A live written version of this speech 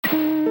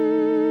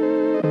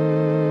You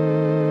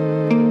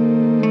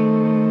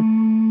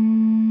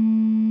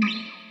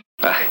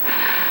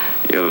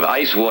have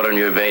ice water in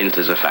your veins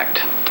is a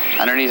fact.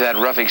 Underneath that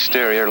rough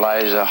exterior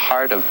lies a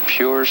heart of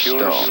pure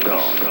stone.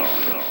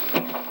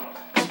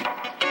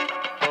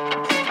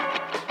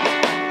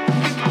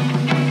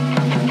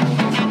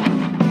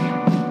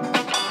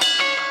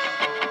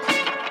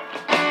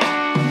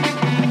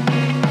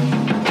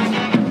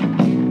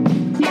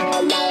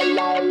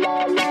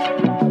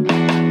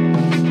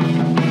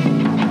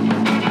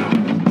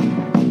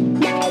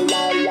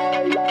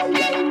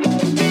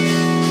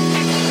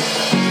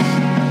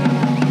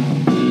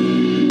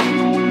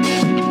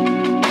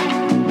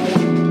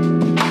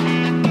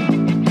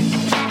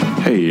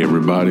 Hey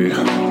everybody,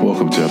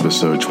 welcome to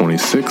episode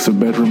 26 of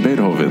Bedroom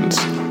Beethovens,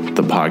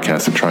 the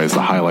podcast that tries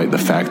to highlight the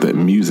fact that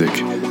music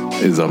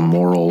is a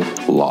moral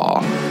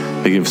law.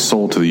 It gives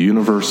soul to the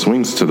universe,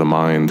 wings to the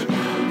mind,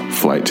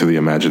 flight to the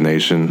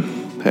imagination,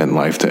 and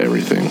life to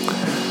everything.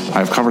 I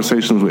have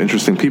conversations with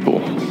interesting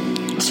people,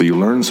 so you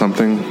learn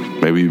something,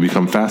 maybe you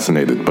become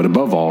fascinated, but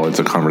above all, it's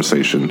a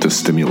conversation to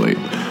stimulate.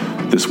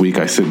 This week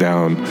I sit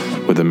down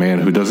with a man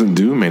who doesn't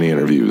do many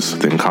interviews,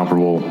 the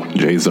incomparable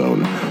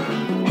J-Zone.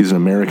 He's an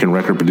American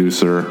record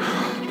producer,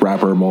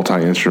 rapper,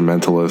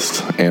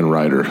 multi-instrumentalist, and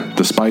writer.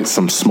 Despite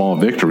some small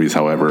victories,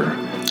 however,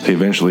 he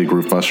eventually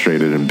grew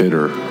frustrated and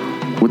bitter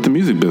with the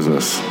music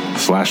business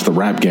 / the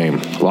rap game,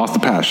 lost the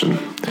passion,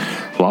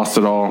 lost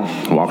it all,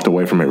 walked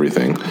away from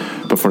everything.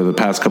 But for the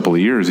past couple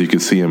of years, you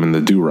could see him in the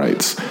Do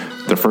Rights.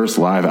 The first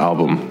live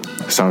album,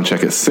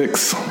 Soundcheck at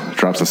 6,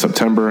 drops in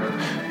September,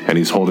 and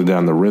he's holding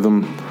down the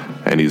rhythm,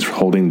 and he's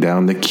holding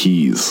down the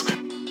keys.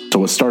 So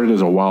what started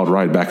as a wild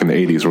ride back in the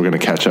 80s, we're going to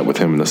catch up with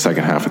him in the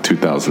second half of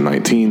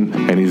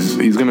 2019, and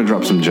he's going to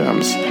drop some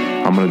gems.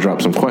 I'm going to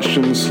drop some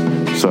questions,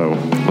 so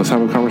let's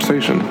have a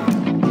conversation.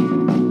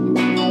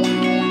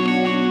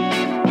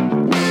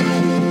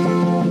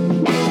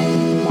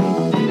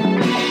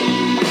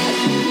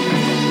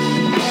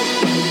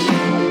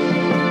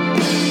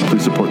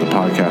 Please support the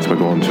podcast by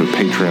going to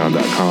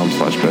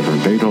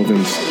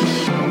patreon.com/bedroombeethovens.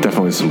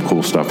 Definitely some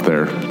cool stuff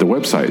there. The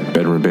website,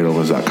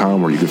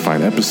 bedroombeethovens.com, where you can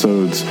find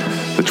episodes,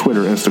 the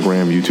Twitter,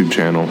 Instagram, YouTube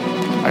channel.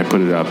 I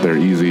put it out there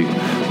easy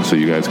so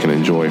you guys can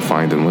enjoy,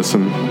 find, and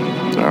listen.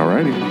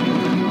 Alrighty,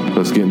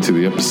 let's get into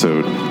the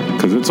episode,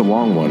 because it's a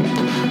long one.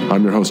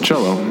 I'm your host,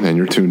 Cello, and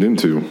you're tuned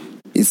into...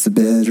 It's the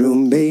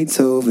Bedroom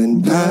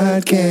Beethoven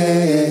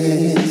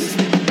Podcast.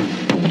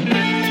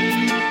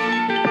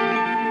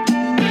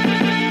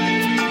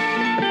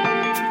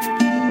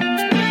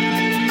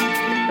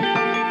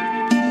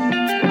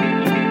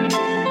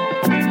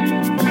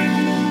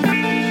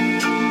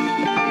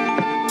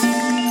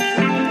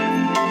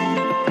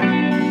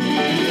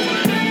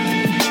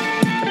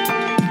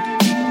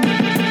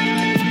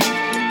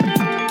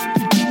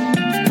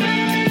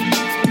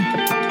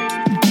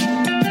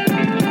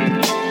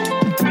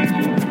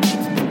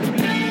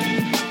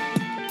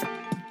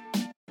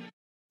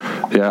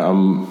 Yeah,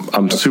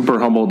 I'm super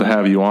humbled to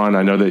have you on.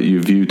 I know that you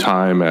view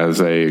time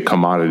as a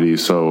commodity,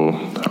 so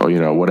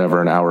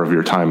whatever an hour of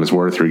your time is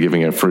worth, you're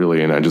giving it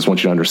freely. And I just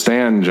want you to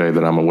understand, Jay,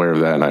 that I'm aware of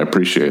that, and I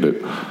appreciate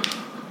it.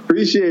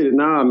 Appreciate it.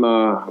 No, I'm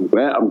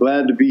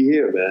glad to be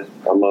here, man.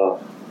 I'm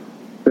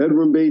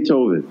Bedroom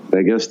Beethoven.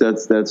 I guess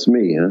that's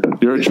me, huh?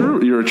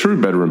 You're a true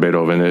bedroom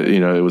Beethoven.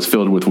 It was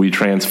filled with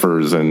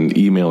WeTransfers and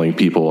emailing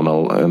people, and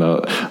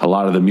a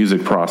lot of the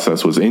music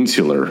process was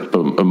insular.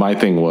 But my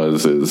thing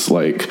is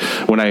like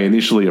when I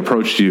initially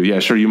approached you, yeah,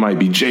 sure, you might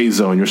be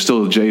J-Zone, you're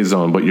still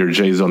J-Zone, but you're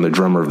J-Zone, the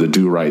drummer of the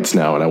Do Rights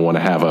now, and I want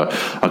to have a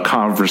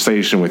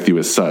conversation with you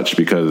as such,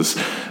 because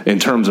in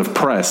terms of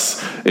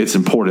press, it's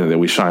important that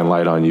we shine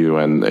light on you,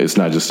 and it's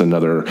not just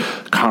another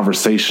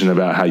conversation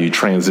about how you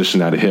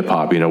transition out of hip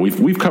hop.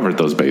 We've covered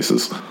those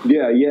bases.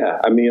 Yeah.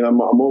 I mean,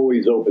 I'm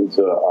always open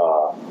to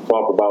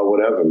talk about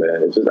whatever,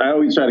 man. It's just I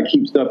always try to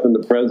keep stuff in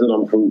the present.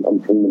 I'm from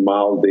the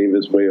Miles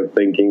Davis way of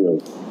thinking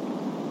of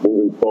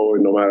moving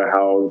forward, no matter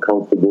how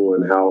uncomfortable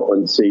and how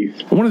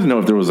unsafe. I wanted to know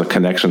if there was a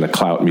connection to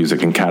clout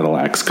music and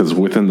Cadillacs, because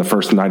within the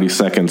first 90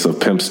 seconds of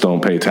Pimps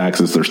Don't Pay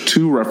Taxes, there's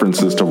 2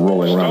 references to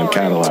rolling around in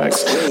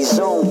Cadillacs. He's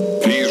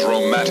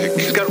romantic.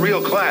 He's got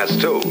real class,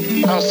 too.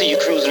 I don't see you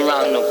cruising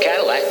around in no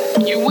Cadillac.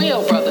 You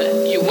will,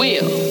 brother. You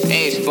will.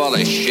 He's full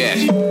of shit.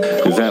 Is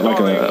that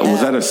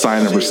was that a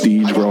sign of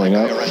prestige growing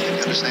up?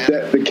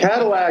 The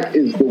Cadillac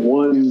is the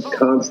one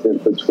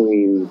constant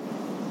between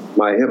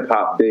my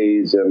hip-hop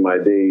days and my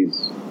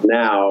days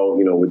now,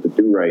 with the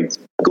Do Rights.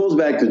 It goes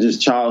back to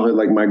just childhood.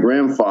 Like my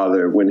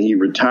grandfather, when he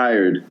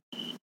retired,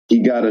 he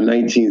got a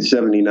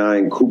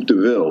 1979 Coupe de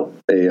Ville,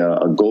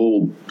 a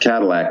gold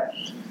Cadillac.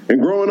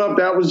 And growing up,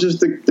 that was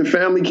just the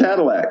family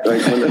Cadillac.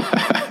 Like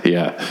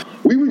yeah.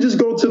 We would just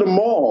go to the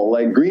mall.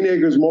 Like Green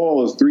Acres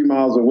Mall is 3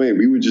 miles away.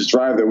 We would just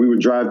drive there. We would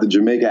drive to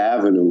Jamaica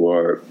Avenue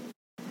or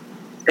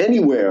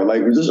anywhere,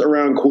 like just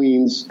around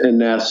Queens and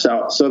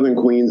Nassau, southern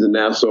Queens and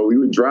Nassau. We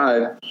would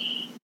drive.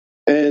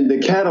 And the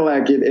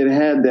Cadillac, it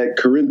had that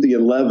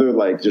Corinthian leather,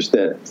 like just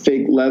that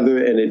fake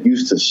leather, and it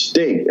used to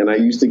stink. And I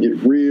used to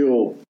get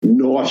real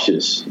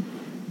nauseous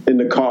in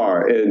the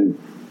car. And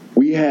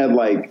we had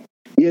like,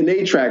 he had an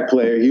 8-track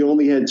player. He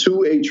only had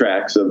 2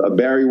 8-tracks, a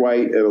Barry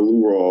White and a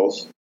Lou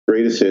Rawls,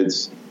 greatest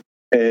hits.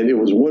 And it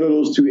was one of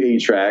those 2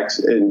 8-tracks,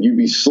 and you'd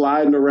be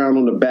sliding around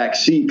on the back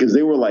seat because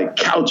they were like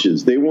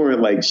couches. They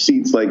weren't like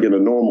seats like in a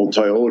normal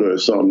Toyota or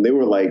something. They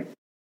were like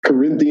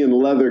Corinthian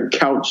leather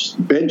couch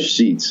bench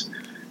seats.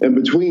 And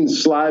between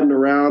sliding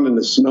around and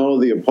the smell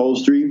of the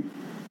upholstery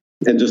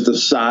and just the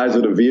size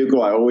of the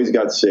vehicle, I always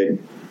got sick.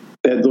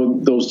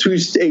 And those 2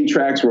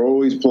 8-tracks were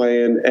always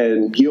playing,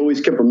 and he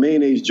always kept a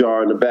mayonnaise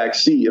jar in the back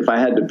seat. If I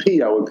had to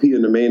pee, I would pee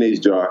in the mayonnaise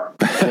jar.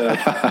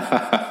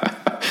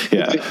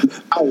 Yeah.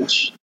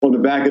 Ouch. On the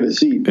back of the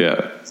seat.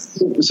 Yeah.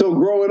 So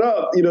growing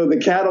up, you know, the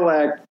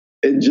Cadillac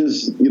and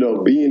just, you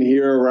know, being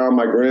here around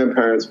my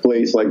grandparents'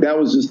 place, like that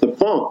was just the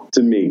funk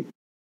to me.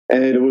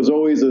 And it was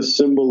always a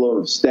symbol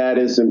of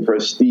status and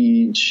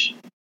prestige,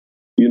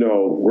 you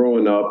know,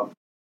 growing up.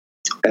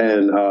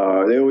 And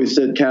they always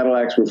said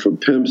Cadillacs were for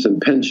pimps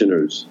and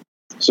pensioners.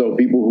 So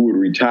people who would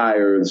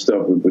retire and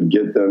stuff would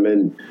get them.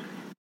 And,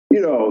 you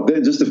know,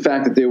 just the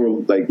fact that they were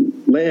like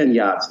land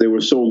yachts, they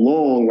were so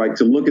long, like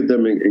to look at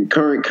them in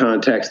current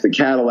context, the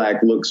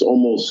Cadillac looks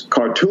almost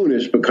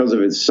cartoonish because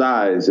of its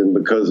size and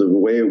because of the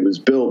way it was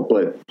built.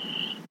 But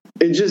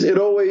it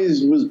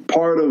always was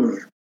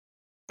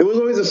it was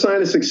always a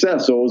sign of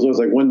success. So it was always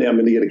like, one day I'm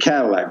going to get a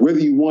Cadillac, whether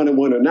you wanted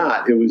one or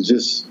not. It was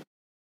just,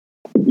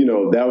 you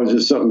know, that was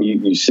just something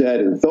you said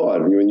and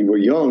thought. When you were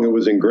young, it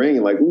was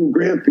ingrained like, ooh,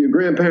 your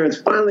grandparents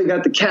finally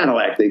got the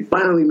Cadillac. They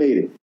finally made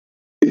it.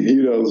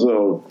 You know,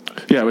 so.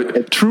 Yeah,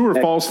 but true or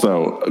false,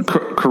 though,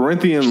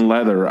 Corinthian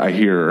leather, I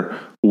hear,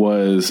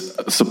 was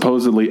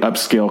supposedly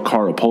upscale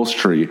car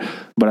upholstery,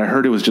 but I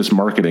heard it was just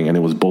marketing and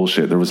it was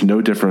bullshit. There was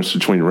no difference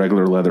between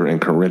regular leather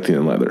and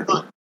Corinthian leather.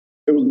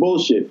 It was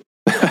bullshit.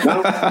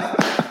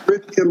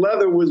 Corinthian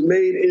leather was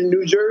made in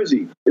New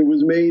Jersey. It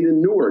was made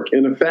in Newark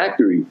in a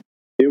factory.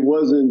 It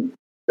wasn't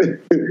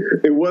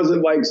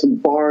like some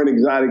foreign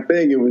exotic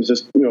thing. It was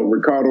just, you know,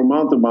 Ricardo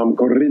Montalban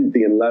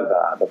Corinthian leather,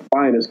 the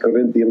finest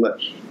Corinthian leather.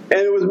 And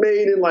it was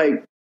made in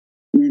like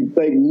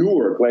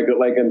Newark, like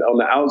on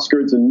the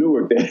outskirts of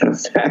Newark. They had a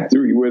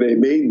factory where they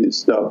made this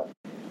stuff.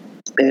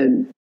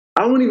 And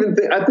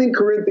I think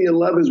Corinthian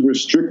leathers were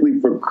strictly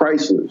for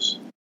Chryslers.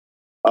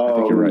 I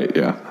think you're right,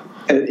 yeah.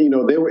 And, you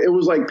know, it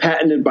was like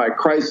patented by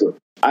Chrysler.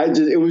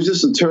 It was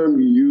just a term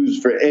you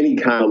used for any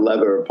kind of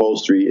leather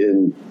upholstery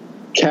in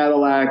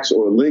Cadillacs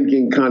or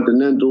Lincoln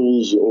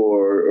Continentals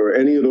or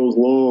any of those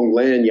long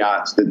land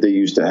yachts that they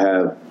used to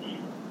have.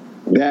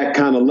 That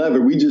kind of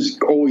leather, we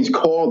just always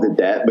called it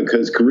that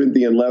because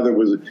Corinthian leather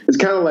it's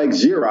kind of like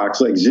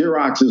Xerox. Like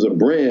Xerox is a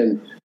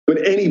brand,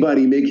 but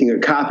anybody making a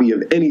copy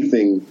of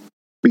anything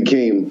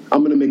became,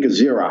 I'm going to make a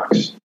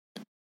Xerox.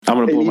 I'm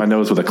going to blow my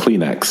nose with a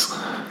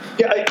Kleenex.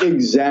 Yeah,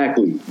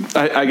 exactly.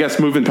 I guess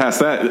moving past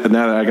that,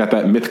 now that I got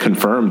that myth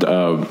confirmed,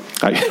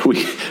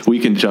 we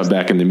can jump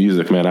back into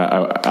music, man.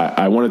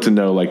 I wanted to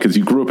know, like, because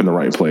you grew up in the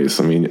right place.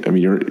 I mean,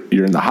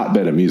 you're in the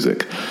hotbed of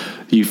music.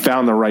 You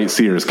found the right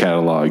Sears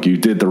catalog. You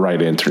did the right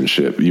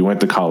internship. You went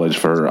to college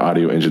for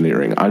audio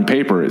engineering. On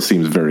paper, it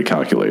seems very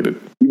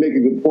calculated. You make a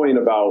good point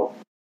about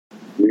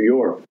New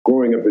York,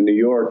 growing up in New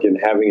York and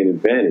having an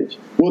advantage.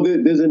 Well,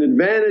 there's an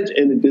advantage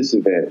and a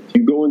disadvantage.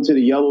 You go into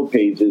the yellow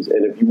pages,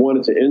 and if you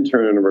wanted to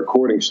intern in a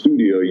recording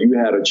studio, you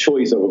had a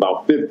choice of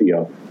about 50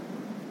 of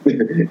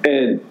them.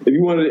 And if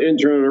you wanted to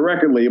intern in a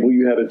record label,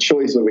 you had a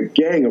choice of a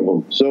gang of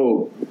them.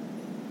 So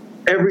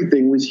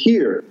everything was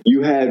here.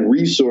 You had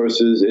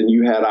resources and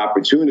you had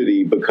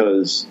opportunity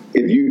because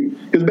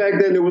back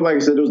then there was, like I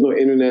said, there was no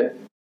internet.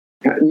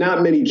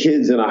 Not many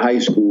kids in a high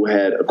school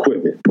had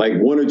equipment. Like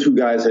 1 or 2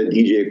 guys had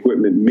DJ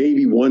equipment.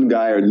 Maybe 1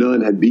 guy or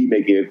none had beat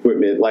making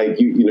equipment.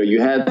 Like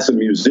you had some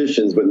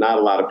musicians, but not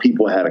a lot of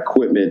people had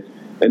equipment,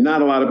 and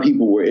not a lot of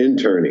people were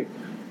interning.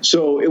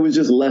 So it was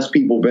just less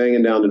people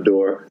banging down the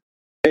door,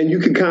 and you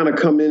could kind of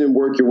come in and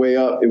work your way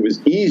up. It was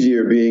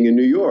easier being in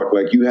New York.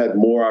 Like you had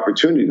more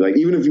opportunity. Like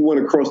even if you want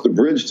to cross the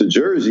bridge to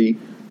Jersey.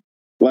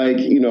 Like,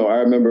 you know, I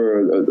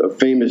remember a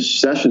famous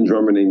session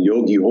drummer named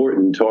Yogi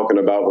Horton talking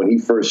about when he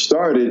first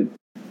started,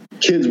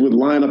 kids would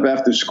line up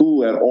after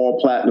school at All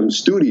Platinum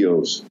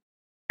Studios.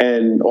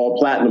 And All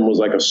Platinum was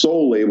like a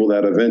soul label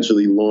that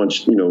eventually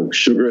launched, you know,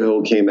 Sugar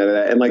Hill came out of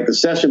that. And like the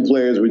session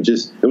players would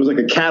it was like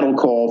a cattle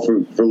call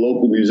for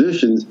local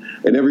musicians,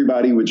 and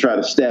everybody would try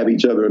to stab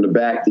each other in the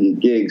back to get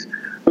gigs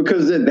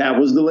because that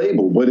was the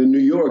label. But in New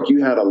York,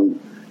 you had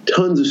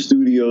tons of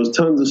studios,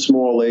 tons of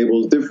small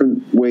labels,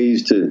 different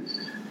ways to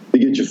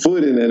get your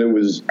foot in, and it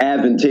was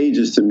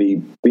advantageous to me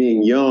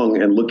being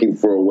young and looking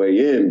for a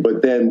way in.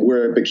 But then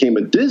where it became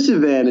a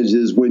disadvantage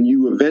is when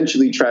you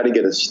eventually try to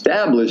get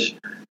established,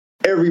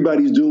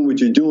 everybody's doing what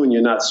you're doing,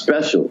 you're not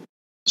special.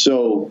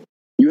 So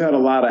you had a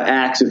lot of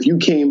acts. If you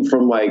came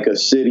from like a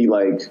city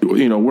like,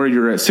 you know, where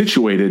you're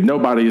situated,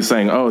 nobody is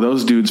saying, oh,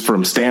 those dudes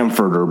from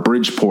Stamford or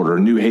Bridgeport or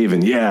New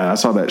Haven. Yeah, I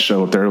saw that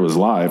show up there. It was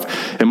live.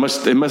 It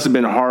must have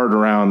been hard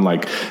around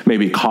like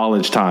maybe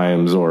college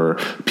times or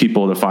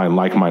people to find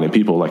like-minded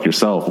people like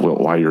yourself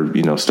while you're,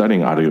 you know,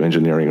 studying audio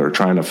engineering or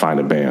trying to find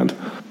a band.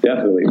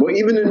 Definitely. Well,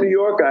 even in New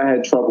York, I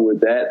had trouble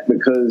with that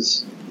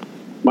because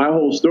my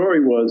whole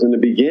story was, in the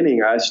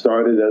beginning, I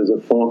started as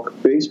a funk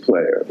bass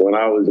player when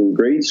I was in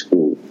grade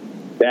school.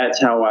 That's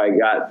how I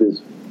got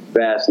this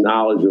vast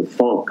knowledge of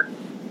funk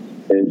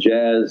and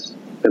jazz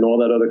and all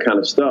that other kind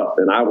of stuff.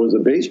 And I was a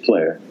bass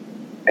player,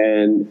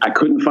 and I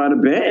couldn't find a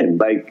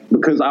band,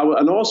 because I'm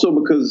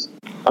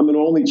an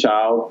only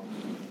child,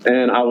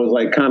 and I was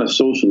like kind of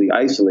socially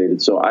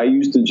isolated. So I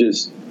used to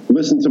just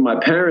listen to my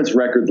parents'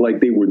 records like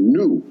they were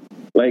new.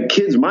 Like,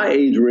 kids my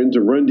age were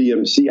into Run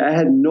DMC. I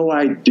had no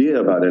idea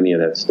about any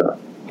of that stuff.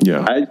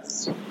 Yeah.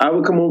 I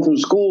would come home from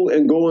school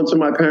and go into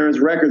my parents'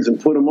 records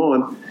and put them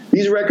on.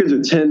 These records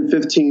are 10,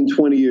 15,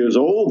 20 years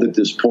old at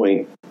this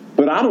point,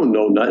 but I don't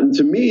know nothing.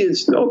 To me,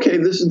 it's, okay,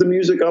 this is the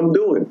music I'm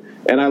doing.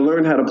 And I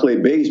learned how to play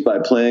bass by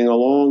playing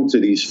along to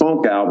these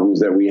funk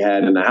albums that we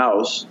had in the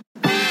house.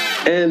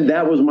 And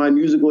that was my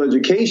musical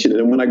education.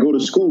 And when I go to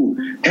school,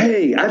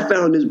 hey, I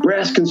found this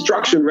Brass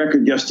Construction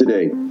record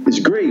yesterday. It's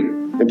great.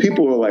 And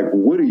people are like,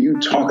 what are you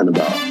talking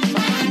about?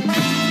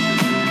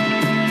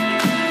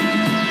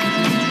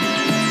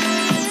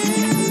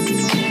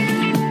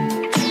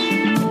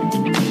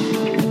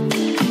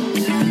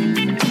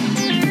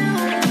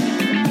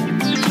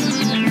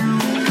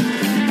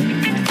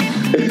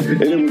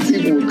 And then when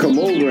people would come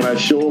over and I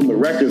show them the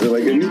records, they're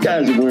like, these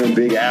guys are wearing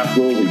big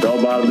afros and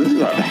bell bottoms. This is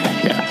not...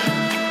 Yeah.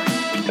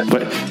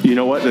 But you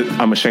know what?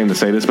 I'm ashamed to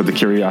say this, but the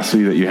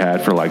curiosity that you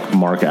had for like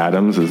Mark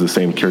Adams is the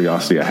same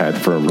curiosity I had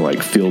for like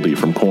Fieldy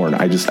from Korn.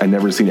 I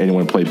never seen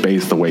anyone play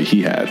bass the way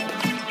he had.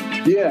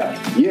 Yeah,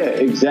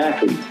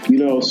 exactly.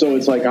 So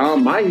it's like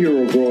my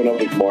hero growing up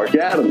was Mark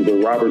Adams or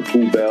Robert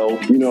Poubelle,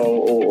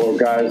 or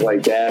guys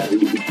like that who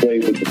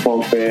played with the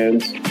funk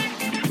bands,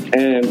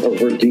 and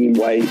Raheem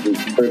White and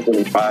Earth,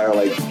 Wind & Fire.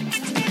 Like,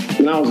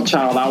 when I was a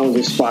child, I was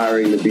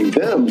aspiring to be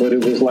them, but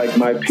it was like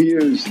my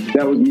peers,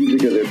 that was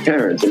music of their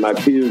parents, and my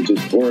peers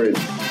just weren't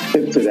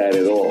hip to that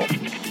at all.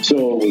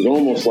 So it was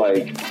almost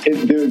like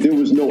there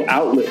was no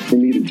outlet for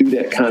me to do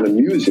that kind of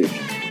music.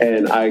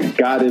 And I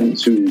got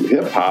into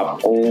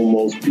hip-hop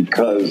almost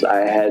because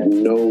I had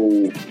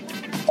no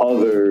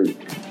other...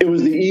 It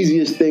was the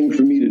easiest thing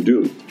for me to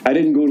do. I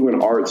didn't go to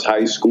an arts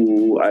high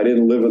school. I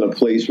didn't live in a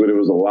place where there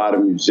was a lot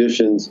of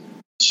musicians.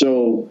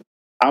 So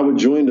I would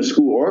join the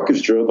school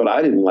orchestra, but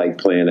I didn't like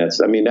playing that.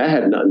 I mean, that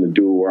had nothing to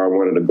do with where I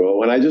wanted to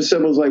go. And I just said,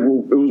 it was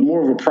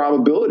more of a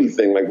probability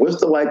thing. Like, what's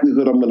the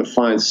likelihood I'm going to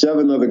find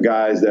 7 other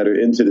guys that are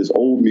into this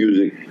old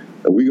music,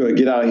 and we're going to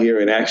get out here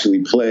and actually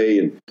play?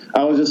 And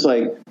I was just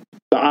like,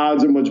 the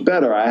odds are much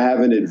better. I have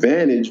an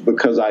advantage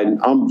because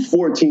I'm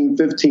 14,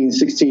 15,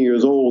 16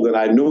 years old, and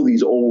I know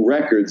these old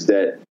records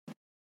that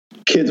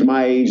kids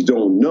my age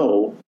don't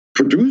know.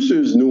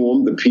 Producers knew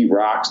them, the Pete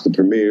Rocks, the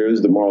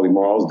Premiers, the Marley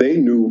Marls. They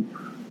knew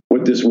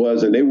what this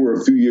was, and they were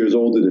a few years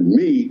older than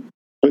me,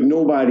 but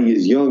nobody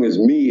as young as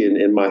me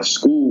in my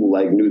school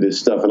knew this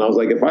stuff. And I was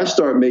like, if I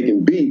start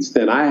making beats,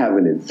 then I have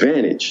an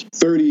advantage.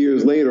 30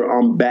 years later,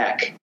 I'm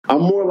back.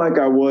 I'm more like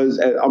I was.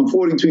 I'm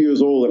 42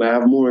 years old, and I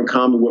have more in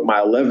common with my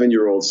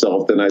 11-year-old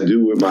self than I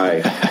do with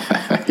my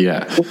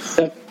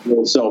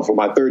 7-year-old self or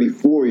my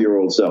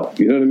 34-year-old self.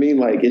 You know what I mean?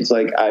 Like, it's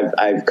like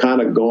I've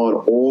kind of gone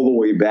all the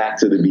way back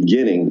to the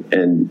beginning,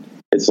 and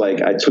it's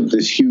like I took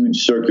this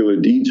huge circular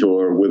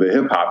detour with a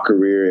hip-hop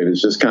career, and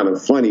it's just kind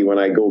of funny when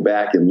I go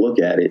back and look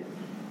at it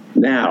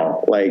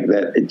now, like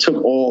that it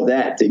took all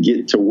that to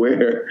get to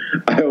where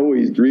I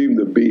always dreamed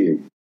of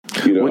being.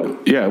 Well,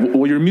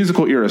 your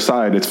musical ear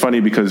aside, it's funny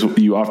because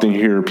you often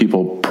hear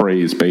people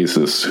praise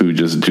bassists who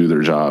just do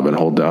their job and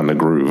hold down the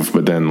groove.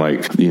 But then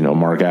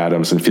Mark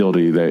Adams and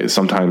Fieldy, they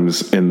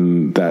sometimes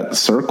in that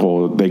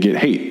circle, they get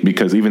hate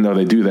because even though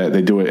they do that,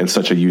 they do it in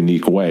such a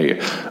unique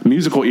way.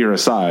 Musical ear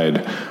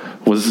aside,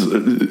 was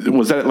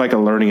that like a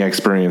learning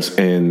experience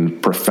in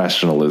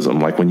professionalism?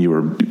 Like when you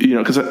were,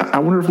 because I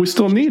wonder if we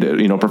still need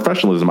it,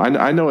 professionalism.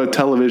 I know a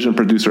television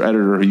producer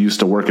editor who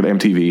used to work at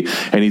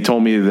MTV, and he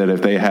told me that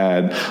if they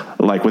had,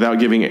 without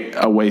giving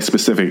away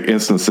specific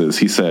instances,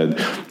 he said,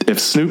 if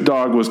Snoop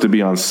Dogg was to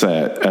be on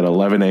set at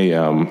 11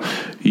 a.m.,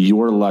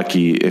 you're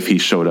lucky if he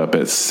showed up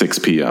at 6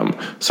 p.m.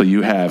 So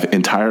you have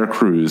entire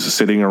crews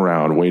sitting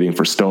around waiting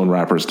for stone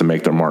rappers to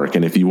make their mark.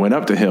 And if you went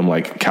up to him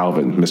like,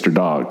 Calvin, Mr.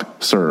 Dog,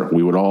 sir,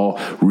 we would all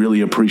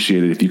really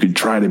appreciate it if you could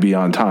try to be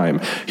on time,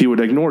 he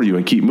would ignore you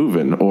and keep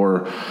moving.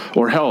 Or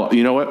hell,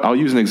 you know what? I'll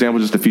use an example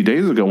just a few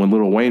days ago when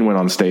Lil Wayne went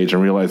on stage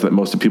and realized that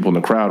most of the people in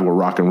the crowd were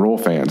rock and roll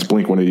fans,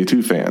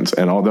 Blink-182 fans.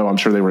 And although I'm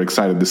sure they were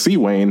excited to see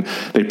Wayne,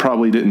 they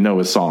probably didn't know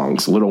his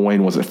songs. Lil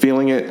Wayne wasn't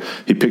feeling it.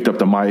 He picked up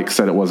the mic,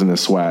 said it wasn't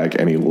his swag,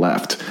 and he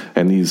left.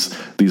 And these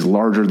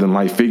larger than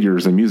life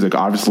figures in music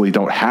obviously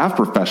don't have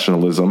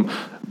professionalism,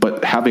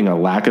 but having a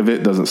lack of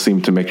it doesn't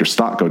seem to make your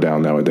stock go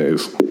down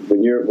nowadays.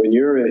 When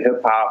you're in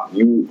hip hop,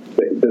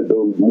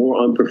 the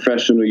more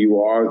unprofessional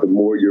you are, the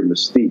more your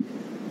mystique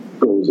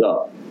goes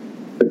up.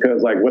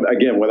 Because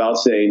without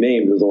saying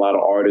names, there's a lot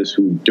of artists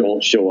who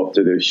don't show up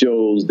to their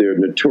shows. They're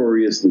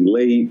notoriously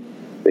late.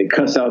 They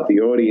cuss out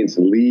the audience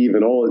and leave,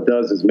 and all it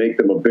does is make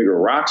them a bigger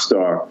rock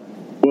star.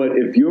 But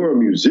if you're a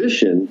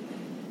musician,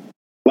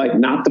 like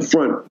not the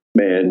front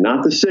man,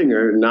 not the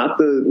singer, not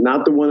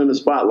the one in the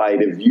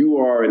spotlight. If you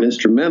are an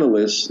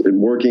instrumentalist and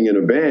working in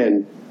a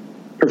band,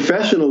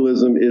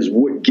 professionalism is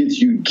what gets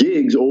you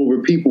gigs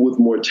over people with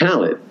more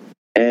talent.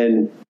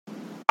 And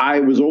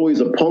I was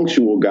always a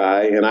punctual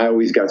guy, and I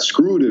always got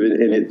screwed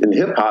in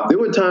hip hop. There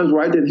were times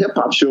where I did hip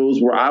hop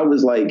shows where I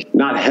was like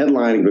not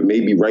headlining, but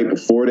maybe right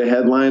before the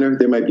headliner.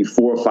 There might be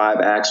 4 or 5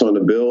 acts on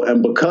the bill.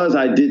 And because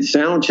I did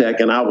sound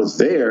check and I was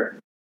there,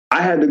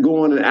 I had to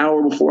go on an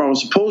hour before I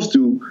was supposed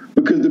to,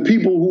 because the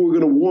people who were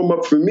going to warm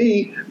up for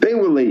me, they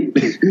were late,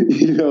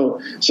 you know?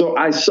 So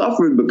I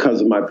suffered because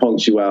of my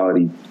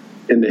punctuality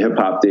in the hip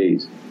hop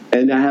days.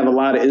 And I have a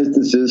lot of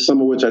instances,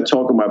 some of which I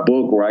talk in my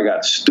book, where I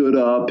got stood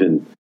up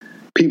and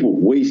people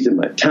wasted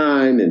my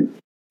time. And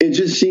it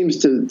just seems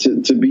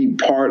to be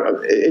part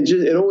of it.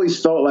 It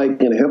always felt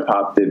like in hip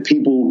hop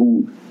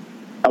that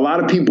a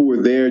lot of people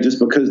were there just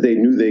because they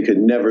knew they could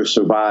never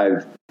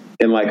survive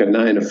in like a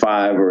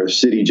 9-to-5 or a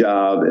city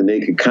job, and they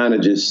could kind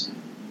of just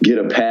get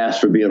a pass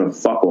for being a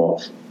fuck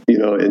off, you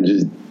know, and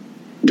just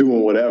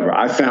doing whatever.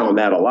 I found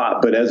that a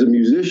lot. But as a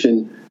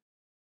musician,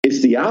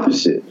 it's the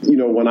opposite. You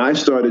know, when I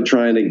started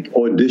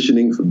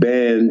auditioning for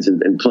bands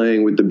and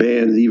playing with the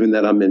bands even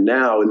that I'm in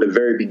now, in the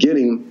very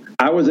beginning,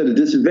 I was at a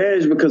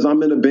disadvantage because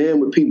I'm in a band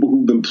with people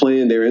who've been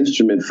playing their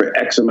instrument for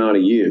X amount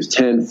of years,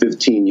 10,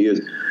 15 years.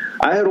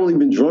 I had only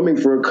been drumming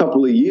for a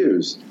couple of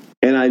years,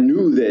 and I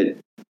knew that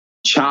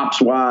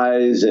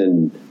chops-wise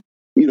and,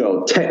 you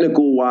know,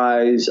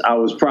 technical-wise, I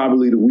was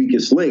probably the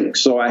weakest link.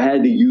 So I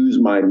had to use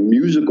my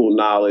musical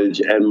knowledge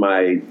and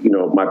my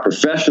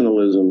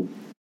professionalism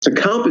to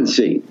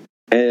compensate.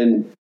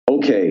 And,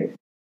 okay,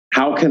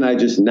 how can I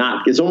just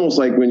not? It's almost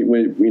like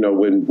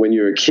when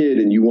you're a kid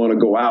and you want to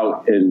go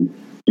out and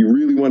you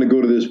really want to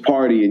go to this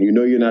party and you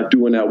know you're not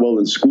doing that well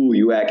in school,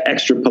 you act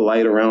extra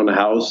polite around the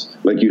house.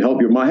 Like you help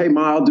your mom, hey,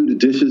 Ma, I'll do the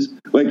dishes.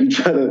 Like you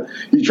try to,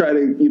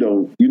 you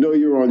know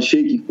you're on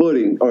shaky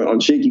footing or on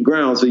shaky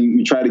ground. So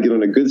you try to get on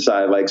the good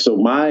side. Like, so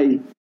my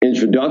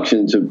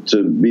introduction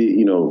to be,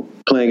 you know,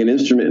 playing an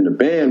instrument in the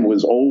band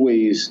was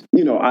always,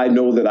 you know, I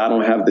know that I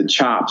don't have the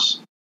chops.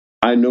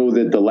 I know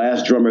that the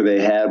last drummer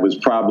they had was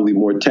probably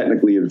more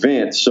technically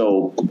advanced.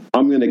 So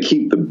I'm going to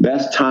keep the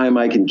best time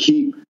I can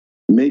keep,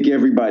 make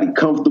everybody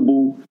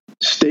comfortable,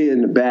 stay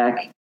in the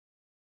back,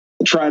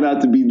 try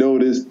not to be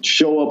noticed,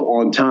 show up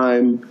on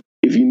time.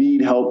 If you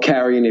need help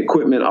carrying the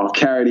equipment, I'll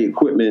carry the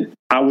equipment.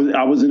 I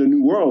was in a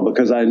new world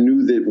because I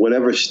knew that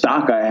whatever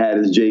stock I had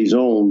as Jay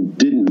Zone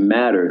didn't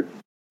matter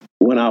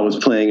when I was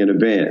playing in a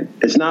band.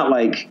 It's not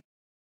like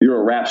you're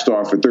a rap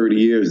star for 30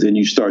 years, then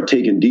you start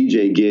taking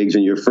DJ gigs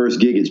and your first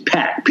gig is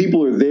packed.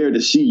 People are there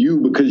to see you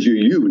because you're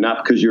you,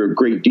 not because you're a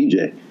great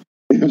DJ.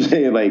 You know what I'm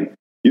saying? Like,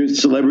 you're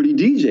celebrity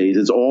DJs.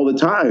 It's all the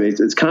time.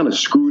 It's kind of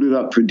screwed it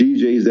up for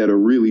DJs that are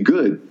really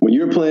good. When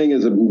you're playing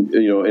as an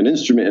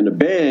instrument in a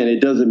band,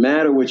 it doesn't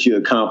matter what you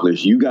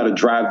accomplish. You got to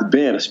drive the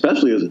band,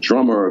 especially as a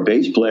drummer or a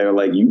bass player.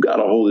 Like, you got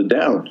to hold it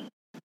down.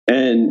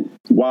 And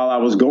while I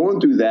was going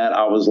through that,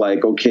 I was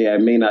like, okay, I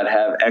may not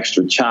have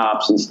extra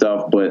chops and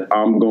stuff, but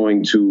I'm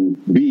going to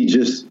be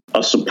just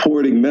a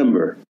supporting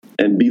member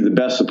and be the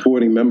best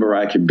supporting member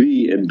I could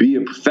be and be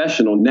a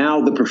professional.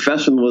 Now the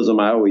professionalism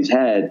I always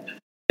had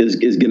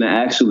is going to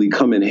actually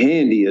come in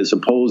handy as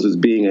opposed as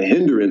being a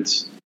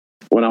hindrance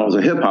when I was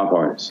a hip hop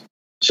artist.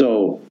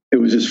 So it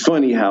was just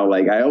funny how,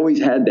 like, I always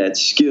had that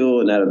skill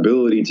and that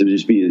ability to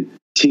just be a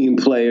team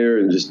player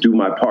and just do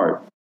my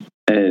part.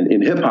 And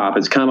in hip hop,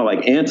 it's kind of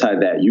like anti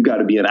that. You got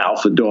to be an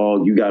alpha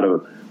dog. You got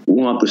to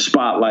want the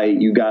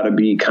spotlight. You got to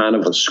be kind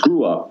of a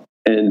screw up.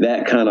 And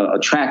that kind of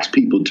attracts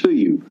people to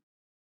you.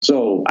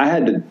 So I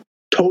had to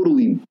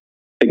totally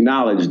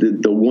acknowledge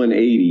the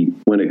 180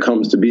 when it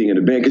comes to being in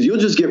a band, because you'll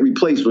just get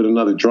replaced with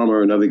another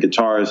drummer, another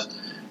guitarist,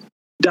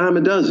 dime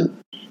a dozen.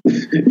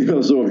 You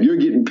know, so if you're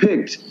getting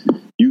picked,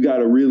 you got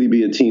to really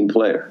be a team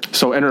player.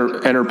 So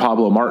enter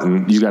Pablo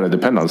Martin. You got to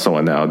depend on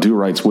someone now. Do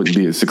Rights wouldn't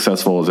be as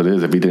successful as it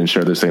is if he didn't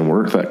share the same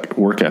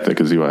work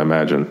ethic as you, I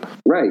imagine.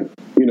 Right.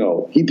 You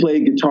know, he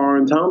played guitar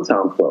in Tom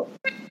Tom Club.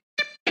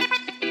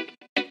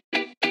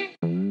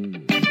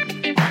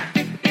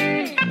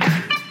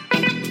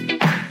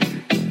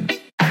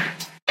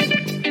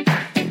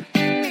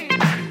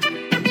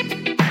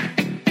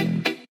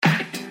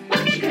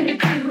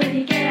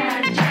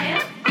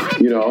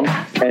 You know,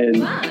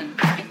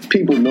 and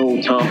people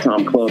know Tom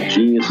Tom Club,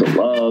 Genius of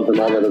Love, and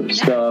all that other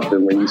stuff.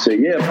 And when you say,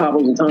 yeah,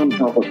 Pablo's in Tom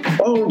Tom Club,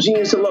 oh,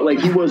 Genius of Love, like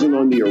he wasn't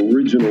on the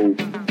original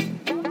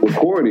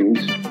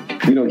recordings.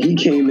 You know, he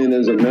came in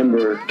as a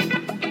member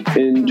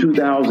in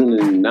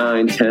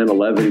 2009, 10,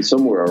 11,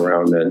 somewhere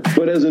around then.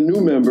 But as a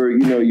new member,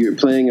 you know, you're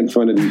playing in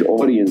front of these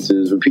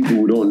audiences with people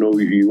who don't know who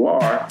you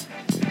are,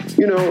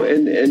 you know,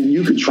 and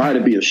you could try to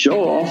be a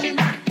show-off.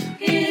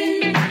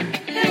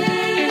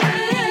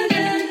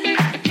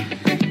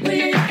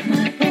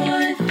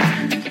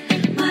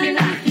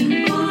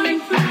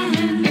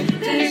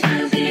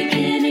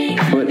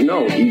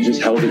 He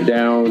just held it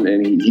down,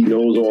 and he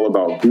knows all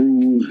about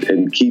groove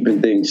and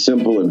keeping things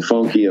simple and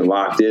funky and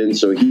locked in.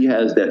 So he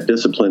has that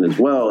discipline as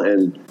well.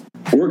 And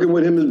working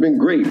with him has been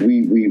great.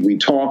 We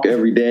talk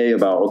every day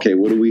about, okay,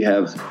 what do we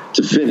have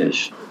to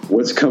finish?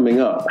 What's coming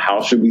up?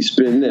 How should we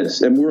spin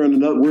this? And we're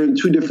in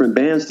two different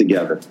bands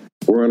together.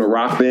 We're in a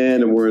rock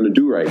band and we're in the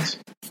Do-Rights.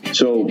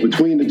 So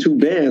between the two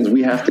bands,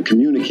 we have to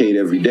communicate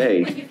every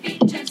day.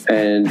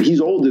 And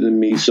he's older than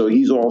me, so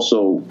he's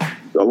also,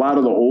 a lot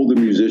of the older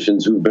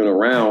musicians who've been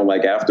around,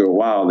 like after a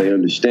while, they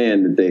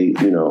understand that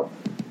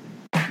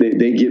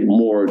they get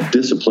more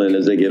disciplined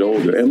as they get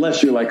older,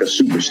 unless you're like a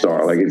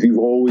superstar. Like if you've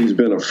always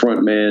been a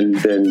front man,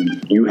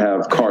 then you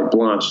have carte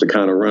blanche to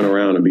kind of run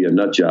around and be a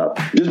nut job.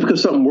 Just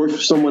because something works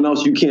for someone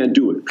else, you can't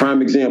do it.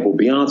 Prime example,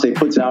 Beyonce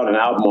puts out an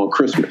album on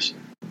Christmas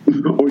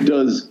or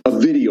does a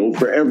video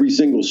for every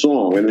single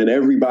song. And then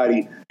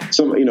everybody,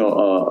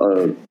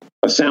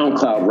 a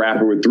SoundCloud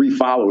rapper with 3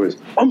 followers,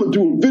 I'm going to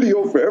do a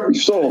video for every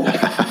song.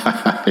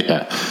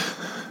 Yeah.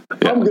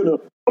 I'm gonna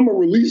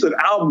release an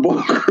album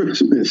on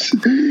Christmas.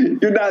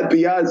 You're not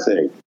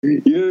Beyonce.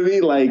 You know what I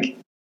mean? Like,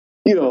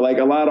 like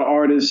a lot of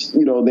artists,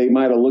 they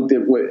might have looked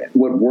at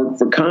what worked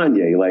for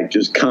Kanye, like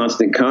just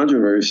constant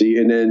controversy,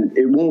 and then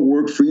it won't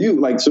work for you.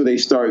 Like, so they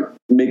start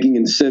making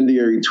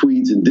incendiary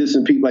tweets and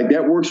dissing people. Like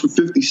that works for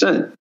 50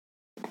 Cent.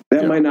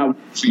 That might not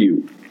work for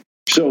you.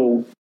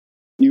 So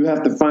you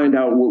have to find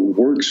out what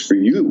works for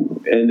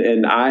you.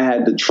 And I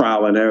had to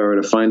trial and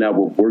error to find out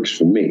what works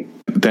for me.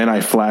 Then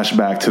I flash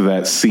back to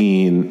that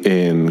scene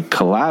in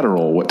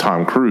Collateral with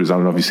Tom Cruise. I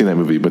don't know if you've seen that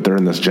movie, but they're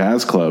in this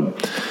jazz club,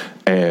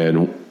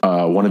 and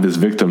one of his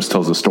victims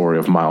tells the story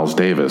of Miles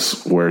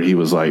Davis, where he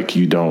was like,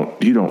 you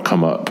don't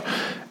come up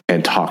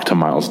and talk to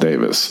Miles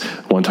Davis.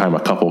 One time a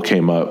couple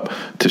came up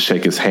to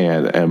shake his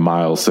hand and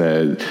Miles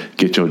said,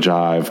 get your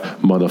jive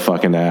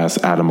motherfucking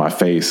ass out of my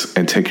face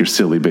and take your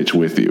silly bitch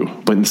with you.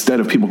 But instead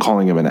of people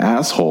calling him an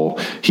asshole,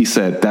 he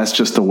said that's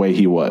just the way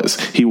he was.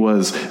 He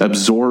was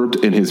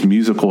absorbed in his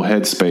musical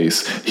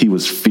headspace. He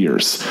was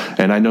fierce.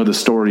 And I know the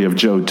story of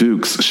Joe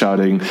Dukes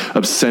shouting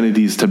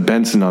obscenities to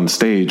Benson on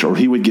stage, or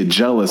he would get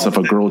jealous if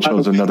a girl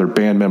chose another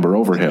band member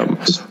over him.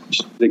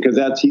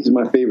 Because he's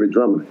my favorite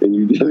drummer. And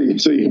you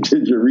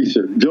did your research.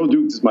 Joe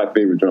Dukes is my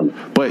favorite drummer.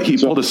 But he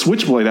pulled a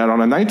switchblade out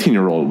on a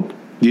 19-year-old.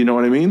 Do you know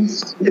what I mean?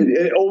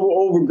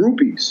 Over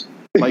groupies.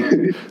 Like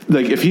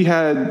if he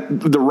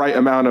had the right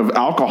amount of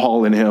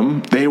alcohol in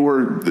him, they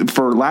were,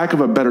 for lack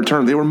of a better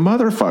term, they were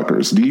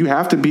motherfuckers. Do you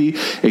have to be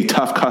a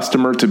tough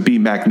customer to be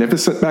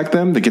magnificent back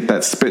then, to get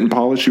that spit and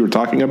polish you were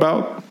talking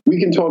about? We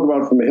can talk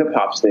about it from a hip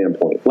hop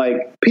standpoint.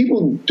 Like,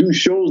 people do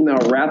shows now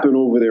rapping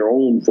over their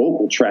own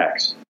vocal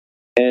tracks.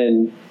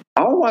 And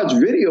I'll watch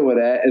video of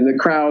that and the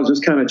crowd's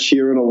just kind of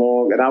cheering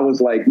along. And I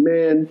was like,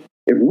 man,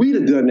 if we'd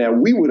have done that,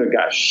 we would have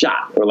got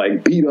shot or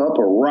like beat up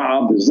or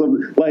robbed or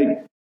something.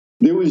 Like,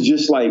 there was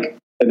just like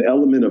an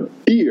element of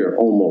fear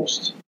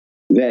almost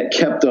that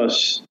kept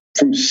us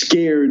from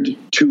scared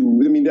to,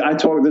 I mean,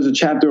 there's a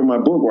chapter in my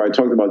book where I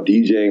talked about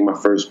DJing my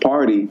first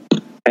party,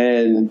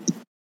 and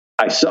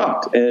I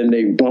sucked, and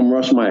they bum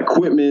rushed my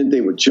equipment. They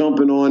were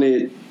jumping on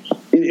it.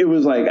 It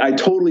was like, I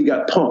totally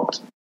got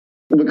pumped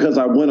because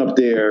I went up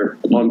there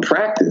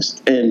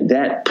unpracticed, and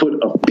that put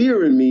a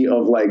fear in me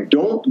of like,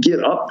 don't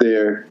get up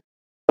there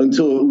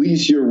until at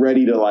least you're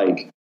ready to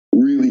like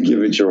really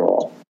give it your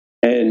all.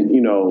 And,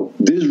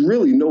 there's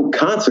really no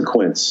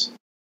consequence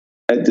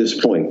at this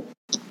point,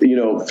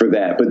 for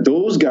that. But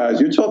those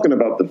guys, you're talking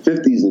about the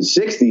 50s and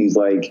 60s,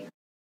 like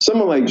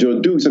someone like Joe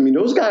Dukes. I mean,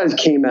 those guys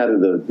came out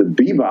of the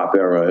bebop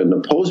era and the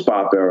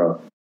post-bop era.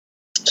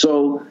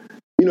 So,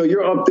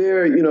 you're up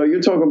there,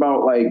 you're talking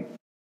about like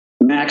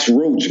Max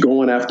Roach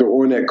going after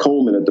Ornette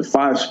Coleman at the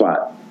 5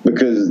 spot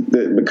because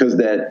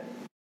that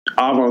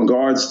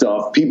avant-garde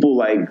stuff,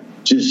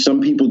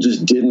 some people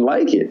just didn't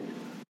like it.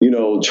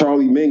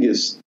 Charlie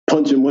Mingus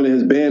punching one of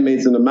his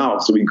bandmates in the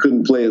mouth so he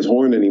couldn't play his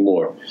horn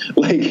anymore.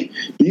 Like,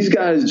 these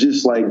guys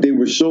just like, they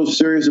were so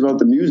serious about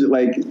the music.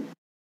 Like,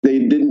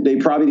 they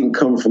probably didn't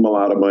come from a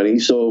lot of money.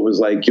 So it was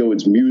like, yo,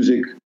 it's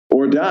music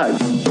or die.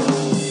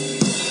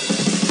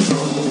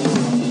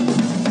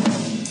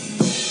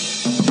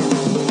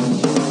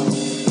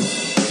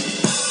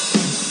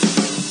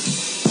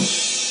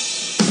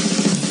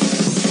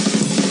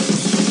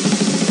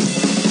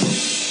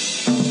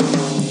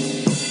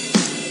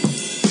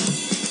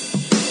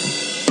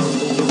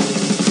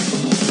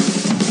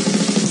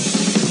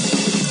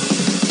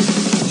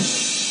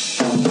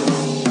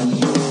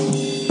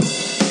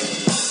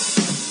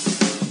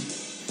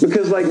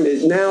 Like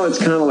now it's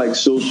kind of like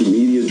social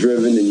media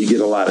driven and you get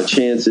a lot of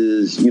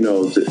chances,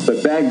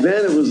 but back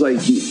then it was like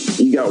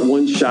you got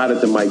one shot at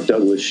the Mike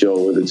Douglas show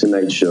or the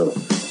Tonight Show.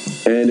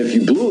 And if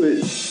you blew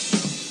it,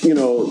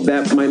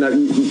 that might not,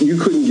 you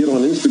couldn't get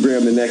on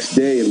Instagram the next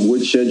day and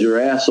woodshed your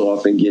ass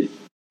off and get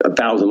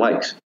 1,000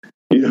 likes.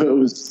 It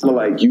was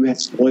like you had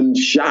one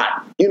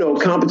shot.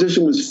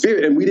 Competition was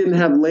fierce, and we didn't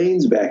have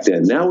lanes back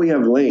then. Now we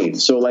have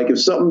lanes. So like if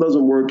something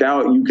doesn't work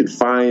out, you could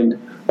find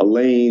a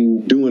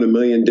lane doing a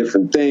million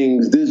different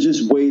things. There's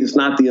just ways. It's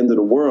not the end of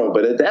the world.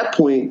 But at that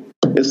point,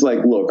 it's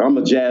like, look, I'm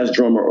a jazz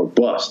drummer or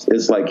bust.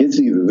 It's like, it's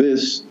either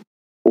this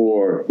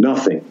or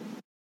nothing.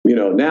 You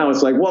know, now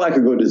it's like, well, I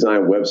could go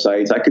design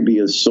websites. I could be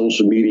a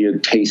social media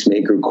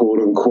tastemaker,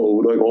 quote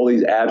unquote, like all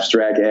these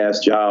abstract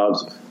ass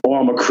jobs. Or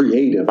I'm a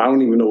creative. I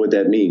don't even know what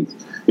that means.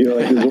 You know,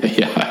 like,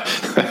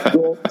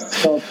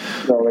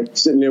 stuff, you know, like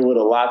sitting there with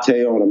a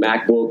latte on a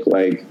MacBook,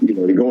 like, you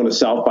know, you're going to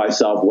South by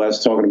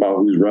Southwest talking about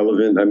who's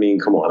relevant. I mean,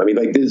 come on. I mean,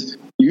 like this,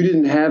 you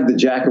didn't have the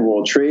jack of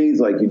all trades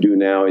like you do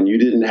now, and you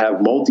didn't have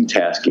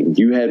multitasking.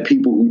 You had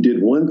people who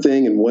did one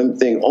thing and one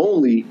thing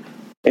only.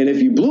 And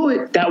if you blew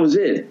it, that was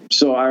it.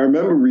 So I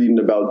remember reading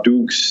about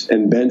Dukes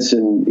and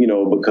Benson, you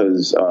know,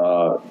 because,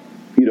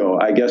 you know,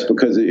 I guess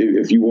because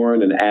if you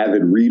weren't an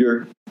avid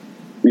reader,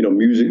 you know,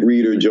 music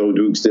reader, Joe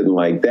Dukes didn't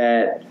like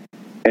that.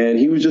 And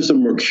he was just a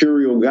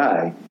mercurial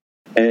guy.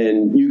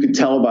 And you could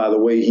tell by the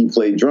way he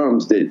played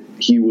drums that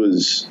he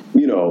was,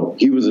 you know,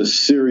 he was a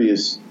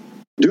serious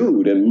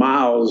dude. And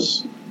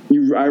Miles,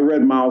 I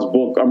read Miles'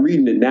 book. I'm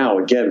reading it now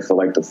again for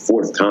like the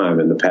fourth time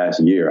in the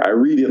past year. I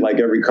read it like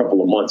every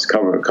couple of months,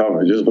 cover to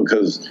cover, just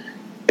because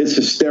it's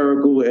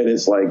hysterical and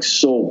it's like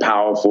so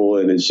powerful.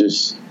 And it's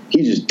just,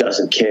 he just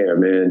doesn't care,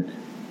 man.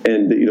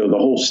 And, you know, the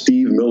whole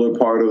Steve Miller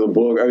part of the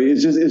book, I mean,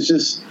 it's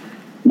just,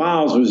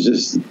 Miles was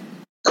just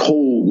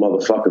cold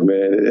motherfucker,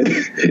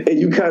 man. And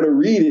you kind of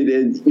read it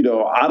and, you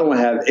know, I don't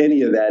have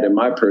any of that in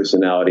my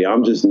personality.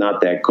 I'm just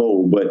not that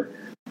cold, but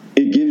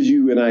it gives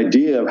you an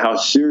idea of how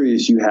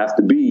serious you have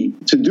to be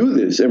to do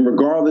this. And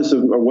regardless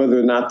of whether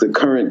or not the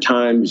current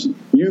times,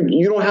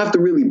 you don't have to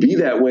really be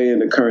that way in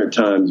the current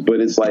times, but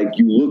it's like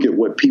you look at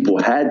what people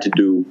had to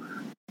do.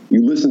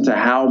 You listen to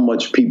how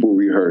much people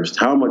rehearsed,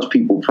 how much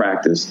people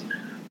practiced,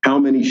 how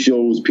many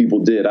shows people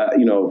did.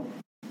 You know,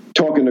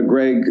 talking to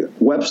Greg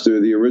Webster,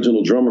 the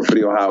original drummer for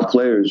the Ohio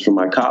Players, from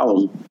my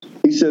column,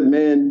 he said,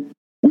 man,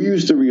 we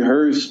used to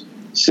rehearse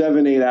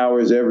 7-8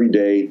 hours every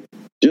day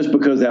just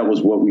because that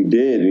was what we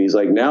did. And he's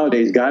like,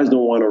 nowadays, guys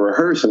don't want to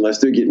rehearse unless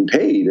they're getting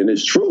paid. And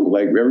it's true.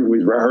 Like,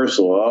 everybody's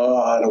rehearsal. Oh,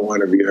 I don't want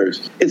to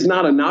rehearse. It's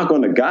not a knock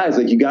on the guys.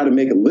 Like, you got to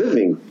make a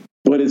living.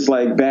 But it's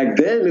like back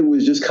then, it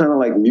was just kind of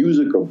like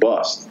music or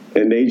bust.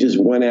 And they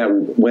just went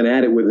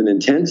at it with an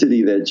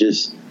intensity that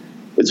just,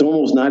 it's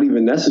almost not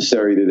even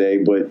necessary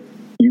today. But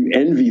you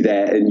envy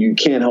that, and you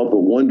can't help but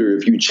wonder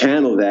if you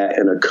channel that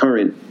in a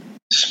current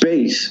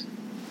space,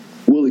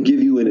 will it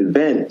give you an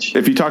advantage?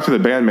 If you talk to the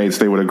bandmates,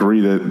 they would agree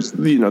that,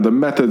 you know, the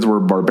methods were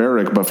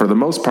barbaric, but for the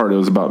most part, it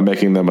was about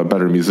making them a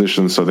better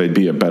musician so they'd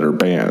be a better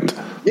band.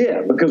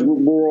 Yeah, because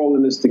we're all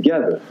in this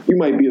together. You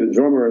might be the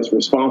drummer that's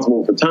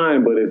responsible for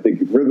time, but if the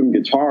rhythm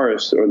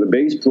guitarist or the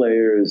bass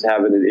player is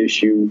having an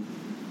issue,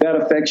 that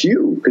affects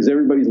you because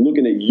everybody's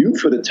looking at you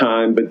for the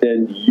time, but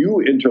then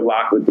you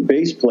interlock with the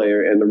bass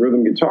player and the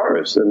rhythm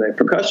guitarist and the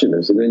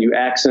percussionist, and then you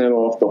accent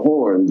off the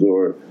horns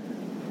or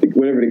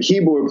whatever the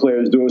keyboard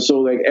player is doing. So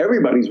like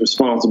everybody's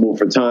responsible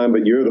for time,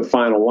 but you're the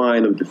final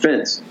line of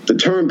defense. The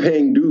term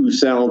paying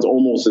dues sounds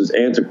almost as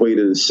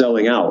antiquated as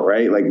selling out,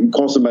 right? Like you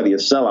call somebody a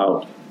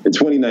sellout in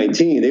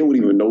 2019, they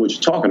wouldn't even know what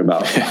you're talking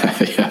about.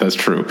 Yeah, that's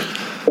true.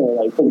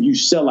 Or like, oh, you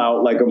sell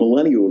out, like a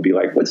millennial would be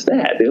like, what's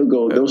that?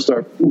 They'll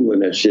start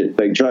Googling that shit,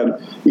 like trying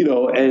to, you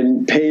know,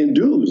 and paying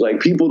dues. Like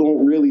people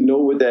don't really know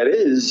what that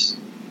is,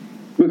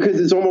 because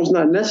it's almost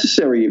not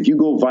necessary. If you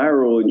go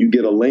viral and you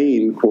get a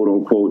lane, quote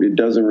unquote, it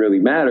doesn't really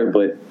matter.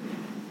 But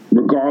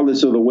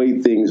regardless of the way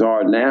things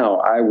are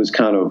now, I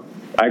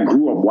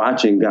grew up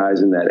watching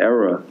guys in that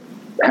era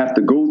have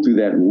to go through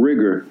that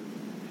rigor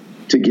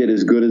to get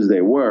as good as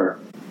they were.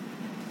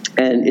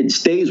 And it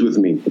stays with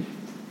me.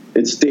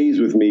 It stays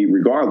with me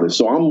regardless.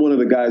 So I'm one of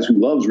the guys who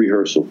loves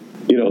rehearsal,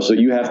 you know, so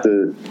you have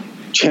to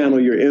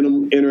channel your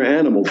inner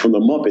animal from the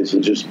Muppets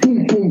and just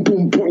boom, boom,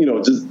 boom, boom, you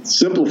know, just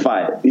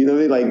simplify it. You know,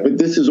 they like, but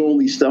this is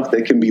only stuff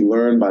that can be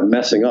learned by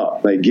messing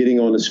up, like getting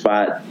on the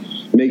spot,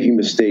 making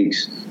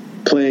mistakes,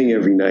 playing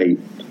every night,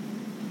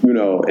 you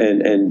know,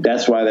 and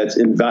that's why that's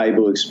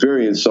invaluable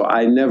experience. So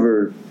I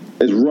never,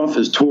 as rough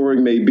as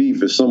touring may be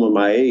for someone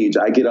my age,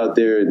 I get out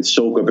there and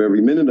soak up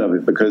every minute of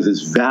it because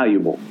it's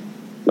valuable.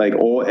 Like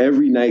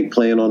every night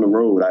playing on the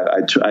road.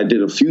 I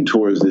did a few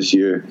tours this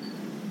year,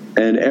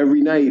 and every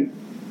night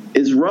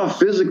it's rough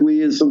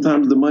physically, and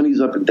sometimes the money's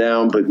up and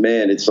down, but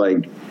man, it's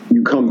like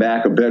you come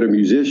back a better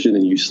musician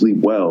and you sleep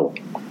well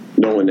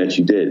knowing that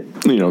you did.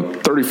 You know,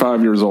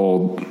 35 years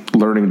old,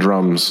 learning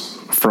drums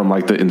from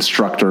like the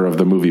instructor of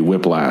the movie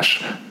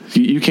Whiplash.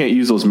 You can't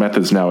use those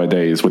methods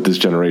nowadays with this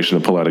generation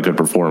to pull out a good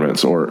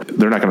performance, or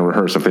they're not going to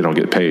rehearse if they don't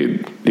get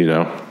paid, you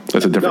know?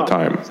 That's a different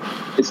time.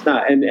 It's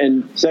not.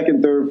 And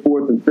second, third,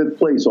 fourth, and fifth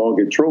place all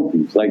get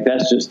trophies. Like,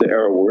 that's just the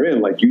era we're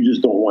in. Like, you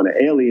just don't want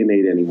to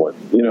alienate anyone,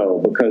 you know,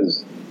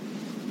 because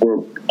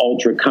we're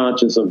ultra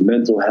conscious of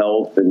mental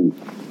health and,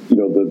 you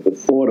know, the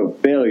thought of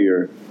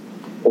failure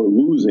or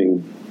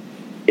losing,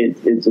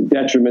 it's a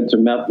detriment to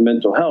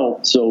mental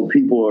health. So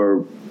people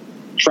are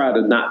try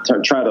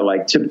to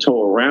like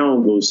tiptoe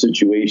around those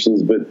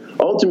situations, but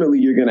ultimately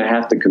you're going to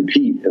have to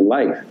compete in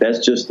life.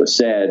 That's just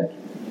an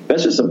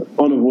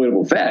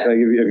unavoidable fact. Like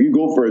if you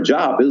go for a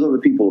job, there's other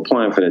people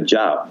applying for that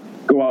job.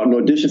 Go out and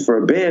audition for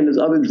a band, there's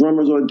other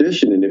drummers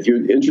auditioning. If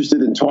you're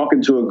interested in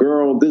talking to a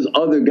girl, there's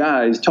other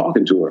guys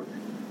talking to her.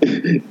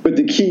 But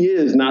the key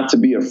is not to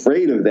be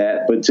afraid of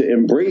that, but to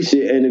embrace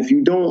it. And if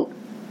you don't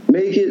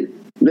make it,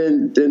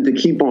 then to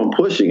keep on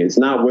pushing. It's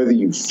not whether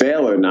you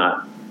fail or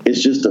not.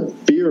 It's just a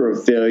fear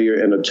of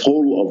failure and a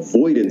total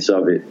avoidance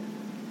of it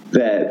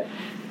that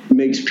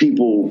makes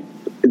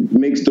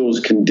those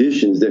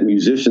conditions that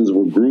musicians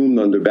were groomed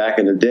under back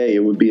in the day,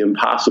 it would be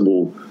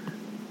impossible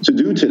to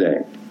do today,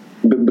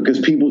 because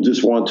people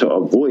just want to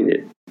avoid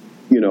it.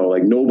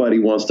 Like nobody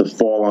wants to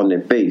fall on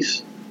their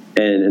face.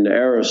 And in the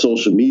era of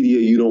social media,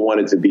 you don't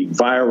want it to be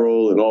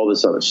viral and all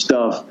this other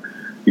stuff.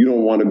 You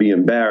don't want to be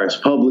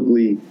embarrassed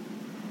publicly.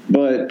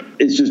 But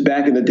it's just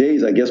back in the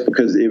days, I guess,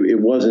 because it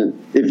wasn't,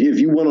 if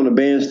you went on a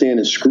bandstand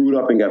and screwed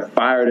up and got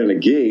fired in a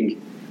gig,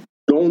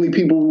 the only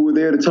people who were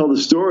there to tell the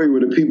story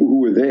were the people who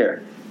were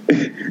there.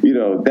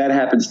 That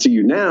happens to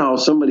you now.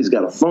 Somebody's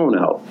got a phone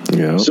out.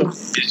 Yeah. So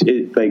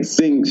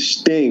things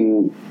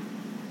sting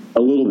a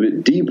little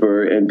bit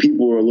deeper, and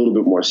people are a little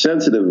bit more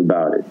sensitive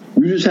about it.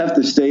 You just have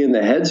to stay in the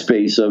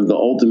headspace of the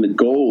ultimate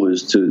goal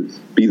is to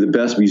be the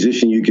best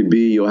musician you can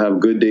be. You'll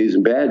have good days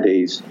and bad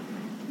days.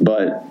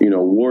 But,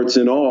 warts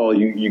and all,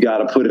 you got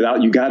to put it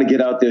out. You got to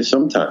get out there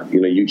sometime.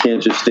 You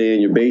can't just stay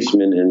in your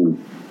basement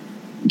and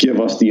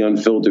give us the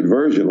unfiltered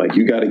version. Like,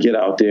 you got to get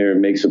out there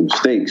and make some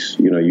mistakes.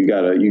 You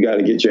got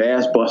to get your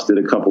ass busted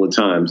a couple of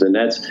times.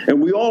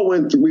 And we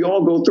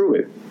all go through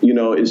it.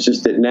 It's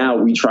just that now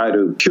we try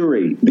to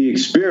curate the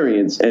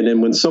experience. And then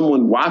when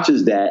someone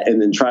watches that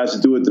and then tries to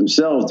do it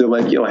themselves, they're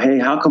like, yo, hey,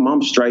 how come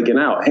I'm striking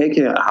out? Hey,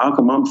 how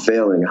come I'm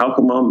failing? How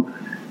come I'm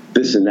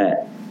this and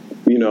that?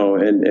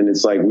 And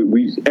it's like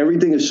we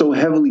everything is so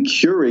heavily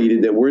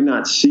curated that we're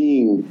not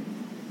seeing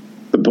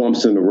the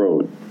bumps in the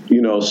road.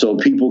 So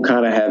people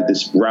kind of have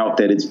this route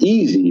that it's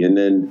easy, and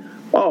then,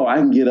 I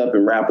can get up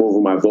and rap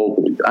over my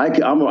vocals. I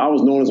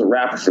was known as a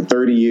rapper for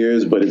 30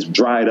 years, but it's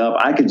dried up.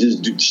 I could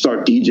just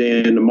start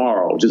DJing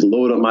tomorrow, just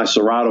load up my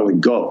Serato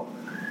and go.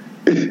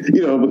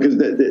 Because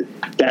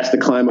that's the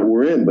climate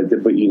we're in. But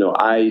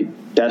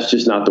that's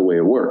just not the way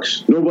it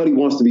works. Nobody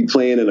wants to be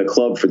playing in a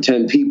club for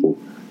 10 people,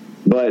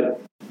 but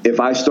if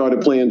I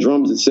started playing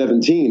drums at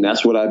 17,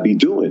 that's what I'd be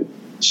doing.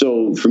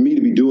 So for me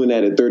to be doing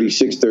that at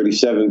 36,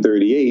 37,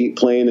 38,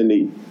 playing in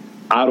the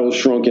Otto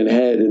Shrunken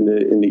Head in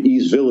the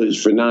East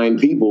Village for 9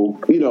 people,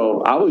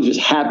 I was just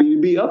happy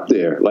to be up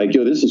there. Like,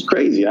 yo, this is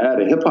crazy. I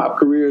had a hip hop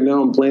career.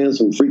 Now I'm playing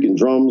some freaking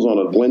drums on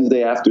a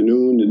Wednesday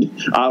afternoon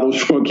in Otto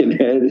Shrunken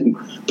Head and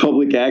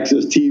public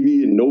access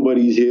TV, and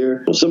nobody's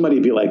here. Well, somebody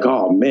would be like,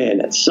 oh man,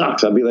 that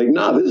sucks. I'd be like,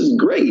 nah, this is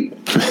great.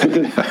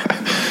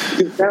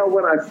 Because now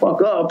when I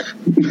fuck up,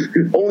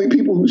 only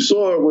people who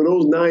saw it were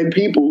those 9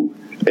 people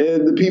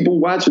and the people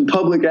watching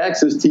public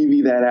access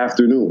TV that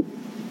afternoon.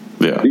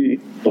 Yeah.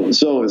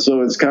 So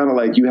it's kind of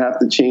like you have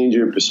to change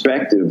your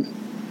perspective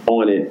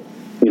on it,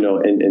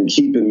 and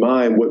keep in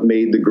mind what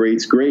made the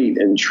greats great,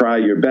 and try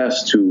your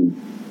best to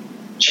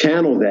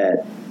channel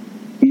that,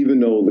 even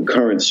though the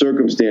current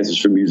circumstances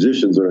for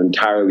musicians are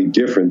entirely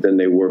different than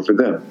they were for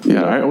them.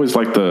 Yeah, I always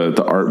liked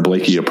the Art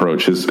Blakey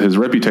approach. His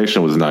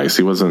reputation was nice.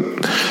 He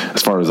wasn't,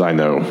 as far as I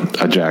know,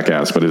 a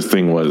jackass, but his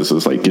thing was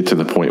like, get to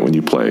the point when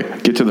you play.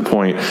 Get to the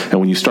point, and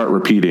when you start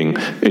repeating,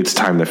 it's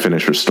time to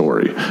finish your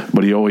story.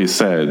 But he always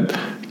said,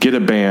 get a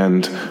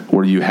band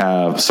where you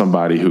have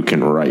somebody who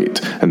can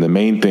write. And the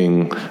main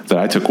thing that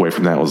I took away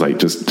from that was like,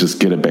 just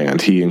get a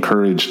band. He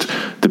encouraged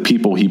the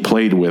people he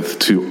played with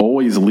to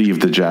always leave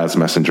the Jazz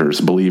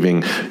Messengers,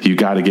 believing you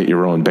got to get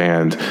your own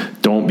band.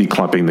 Don't be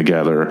clumping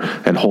together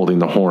and holding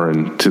the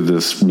horn to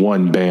this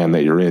one band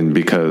that you're in,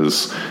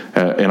 because,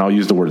 and I'll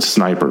use the word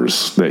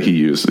snipers that he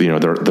used,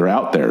 they're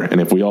out there.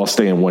 And if we all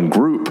stay in one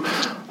group,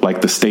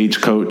 like the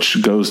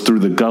stagecoach goes through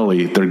the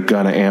gully, they're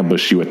going to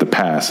ambush you at the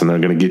pass, and they're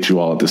going to get you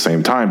all at the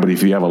same time. But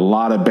if you have a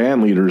lot of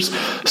band leaders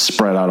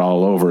spread out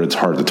all over, it's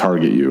hard to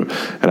target you.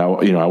 And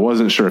I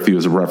wasn't sure if he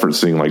was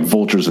referencing like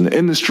vultures in the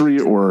industry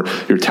or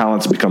your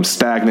talents become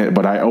stagnant,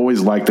 but I always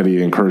liked that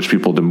he encouraged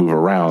people to move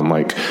around.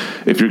 Like,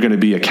 if you're going to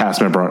be a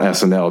cast member on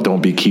SNL,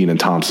 don't be Kenan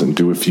Thompson.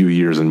 Do a few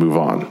years and move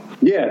on.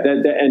 Yeah,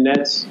 and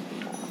that's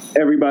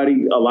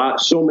everybody,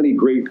 so many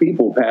great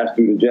people passed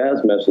through the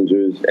Jazz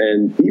Messengers,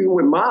 and even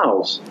with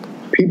Miles,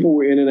 people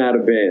were in and out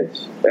of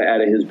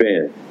his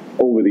band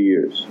over the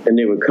years, and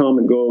they would come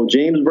and go.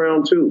 James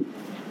Brown too,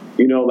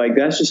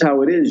 that's just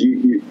how it is.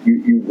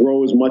 You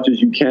grow as much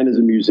as you can as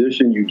a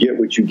musician. You get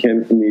what you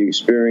can from the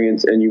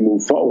experience, and you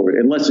move forward,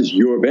 unless it's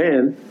your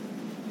band,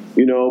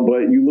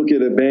 but you look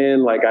at a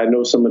band, like I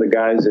know some of the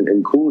guys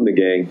in Kool and the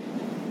Gang,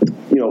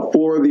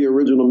 4 of the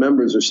original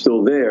members are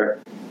still there.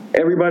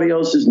 Everybody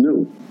else is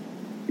new.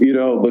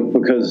 But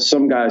because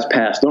some guys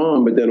passed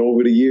on, but then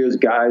over the years,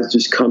 guys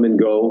just come and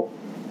go.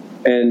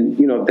 And,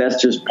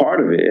 that's just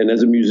part of it. And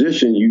as a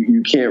musician,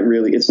 you can't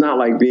really, it's not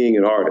like being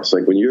an artist.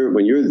 Like when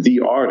you're the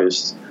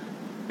artist,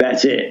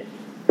 that's it.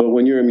 But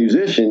when you're a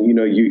musician,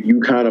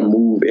 you kind of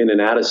move in and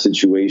out of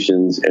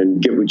situations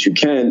and get what you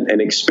can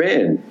and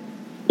expand,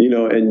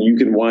 and you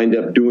can wind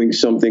up doing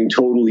something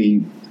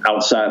totally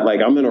outside. Like,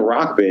 I'm in a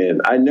rock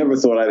band. I never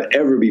thought I'd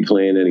ever be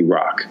playing any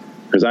rock,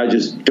 because I'm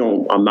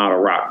not a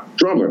rock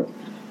drummer.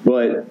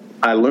 But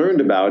I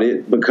learned about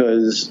it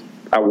because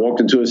I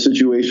walked into a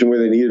situation where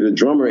they needed a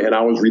drummer, and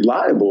I was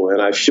reliable,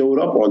 and I showed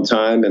up on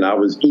time, and I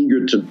was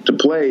eager to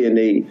play, and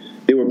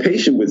they were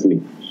patient with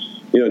me.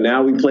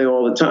 Now we play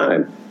all the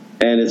time.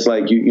 And it's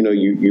like,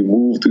 you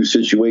move through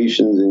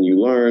situations and you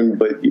learn,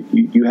 but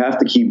you have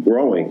to keep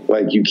growing.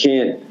 Like, you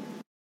can't,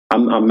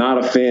 I'm not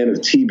a fan of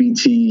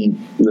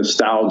TBT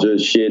nostalgia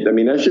shit. I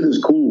mean, that shit is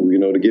cool,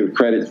 to give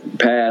credit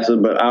pass,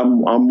 but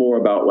I'm more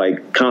about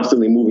like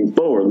constantly moving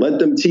forward. Let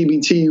them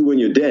TBT you when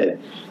you're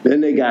dead.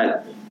 Then they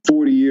got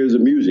 40 years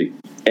of music,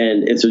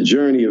 and it's a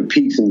journey of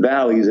peaks and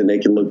valleys, and they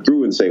can look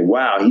through and say,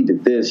 wow, he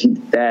did this, he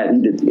did that,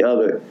 he did the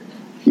other,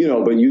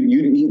 but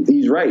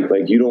he's right.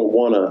 Like, you don't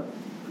want to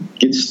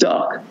get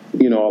stuck.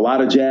 A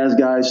lot of jazz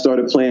guys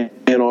started playing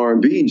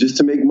R&B just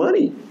to make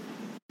money.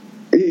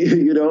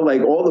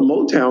 Like all the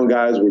Motown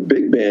guys were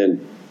big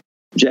band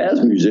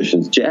jazz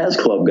musicians, jazz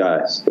club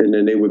guys. And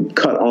then they would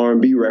cut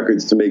R&B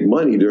records to make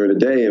money during the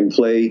day and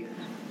play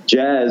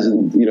jazz,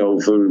 and,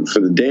 for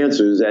the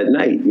dancers at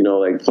night,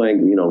 like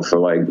playing, for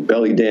like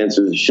belly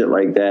dancers and shit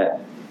like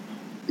that,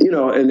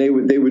 and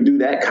they would do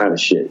that kind of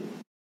shit.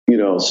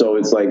 So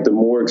it's like the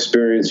more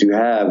experience you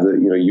have,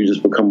 you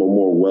just become a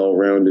more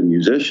well-rounded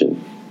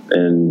musician.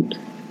 And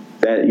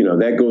that,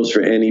 that goes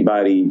for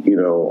anybody,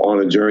 on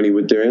a journey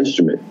with their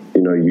instrument.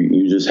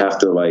 You just have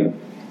to like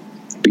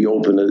be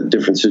open to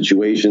different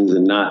situations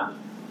and not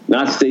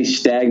stay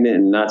stagnant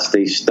and not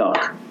stay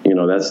stuck.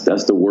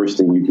 That's the worst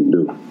thing you can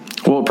do.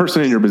 Well, a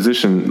person in your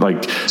position,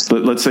 like,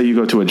 let's say you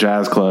go to a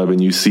jazz club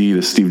and you see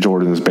the Steve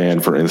Jordan's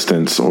band, for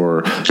instance,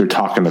 or you're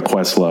talking to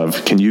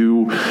Questlove. Can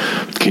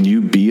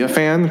you be a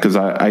fan? Because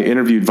I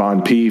interviewed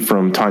Von P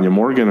from Tanya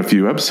Morgan a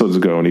few episodes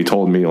ago, and he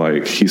told me,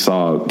 like, he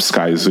saw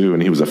Sky Zoo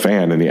and he was a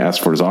fan, and he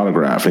asked for his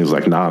autograph, and he was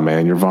like, nah,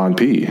 man, you're Von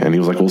P. And he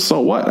was like, well,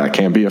 so what? I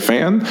can't be a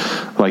fan?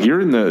 Like,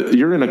 you're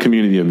in a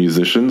community of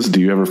musicians.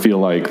 Do you ever feel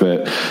like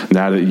that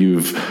now that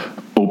you've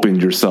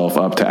opened yourself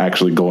up to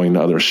actually going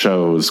to other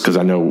shows? Because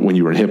I know when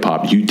you were in hip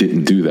hop, you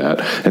didn't do that,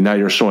 and now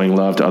you're showing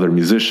love to other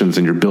musicians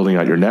and you're building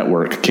out your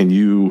network. Can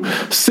you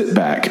sit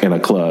back in a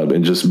club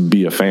and just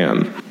be a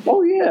fan?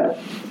 Oh yeah.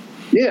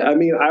 I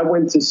mean, I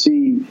went to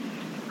see,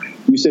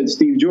 you said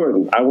Steve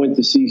Jordan. I went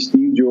to see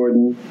Steve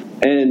Jordan,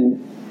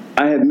 and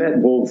I had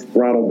met both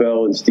Ronald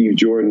Bell and Steve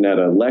Jordan at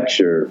a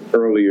lecture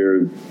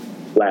earlier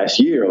last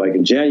year, like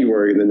in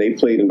January, and then they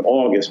played in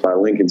August by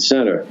Lincoln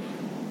Center.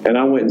 And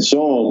I went and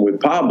saw him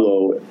with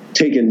Pablo,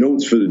 taking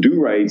notes for the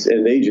Do-Rights,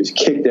 and they just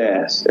kicked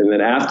ass. And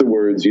then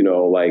afterwards,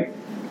 like,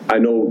 I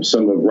know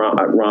some of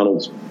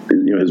Ronald's,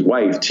 his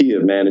wife,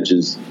 Tia,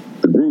 manages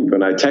the group.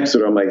 And I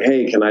texted her, I'm like,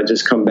 hey, can I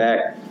just come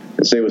back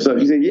and say what's up?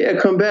 She said, yeah,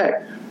 come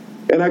back.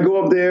 And I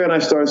go up there and I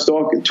start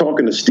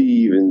talking to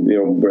Steve, and,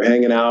 we're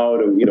hanging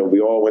out, and,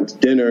 we all went to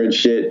dinner and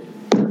shit,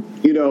 and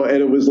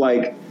it was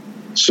like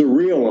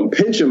surreal. I'm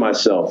pinching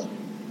myself,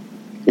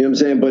 what I'm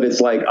saying? But it's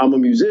like, I'm a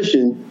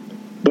musician,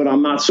 but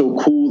I'm not so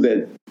cool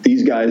that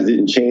these guys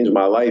didn't change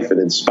my life and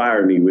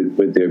inspire me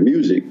with their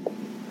music,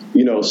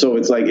 so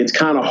it's like, it's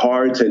kind of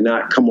hard to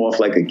not come off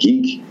like a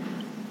geek,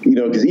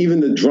 because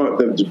even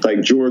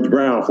like George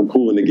Brown from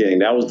Kool and the Gang,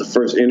 that was the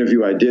first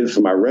interview I did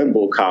for my Red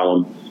Bull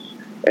column.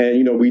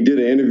 And, we did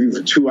an interview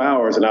for 2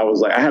 hours, and I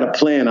was like, I had a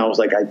plan. I was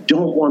like, I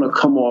don't want to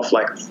come off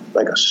like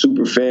a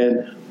super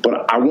fan,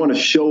 but I want to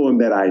show him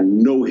that I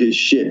know his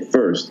shit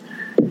first.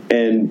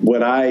 And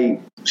when I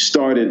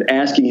started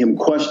asking him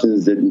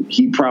questions that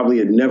he probably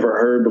had never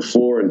heard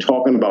before, and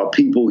talking about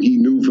people he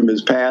knew from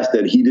his past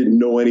that he didn't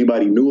know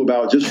anybody knew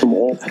about just from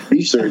all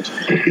research,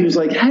 he was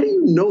like, how do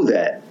you know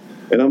that?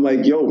 And I'm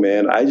like, yo,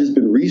 man, I just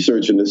been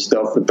researching this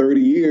stuff for 30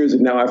 years,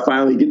 and now I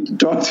finally get to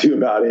talk to you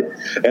about it.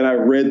 And I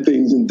read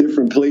things in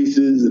different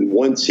places, and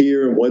once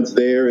here and once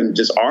there, and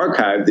just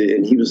archived it.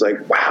 And he was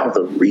like, wow,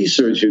 the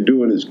research you're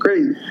doing is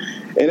crazy.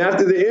 And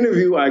after the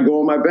interview, I go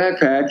in my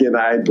backpack, and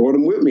I brought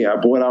them with me. I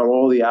brought out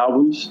all the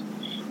albums,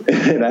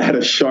 and I had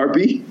a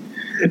Sharpie,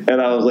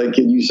 and I was like,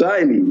 can you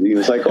sign me? And he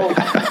was like, oh.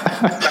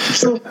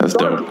 That's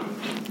dope.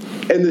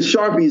 And the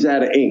Sharpie's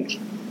out of ink.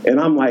 And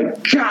I'm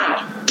like,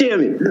 God damn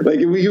it. Like,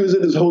 he was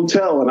in his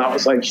hotel, and I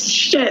was like,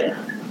 shit.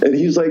 And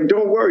he's like,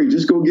 don't worry,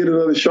 just go get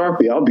another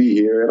Sharpie. I'll be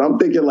here. And I'm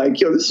thinking, like,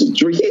 yo, this is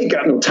Dre. He ain't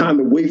got no time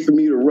to wait for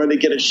me to run and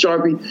get a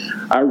Sharpie.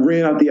 I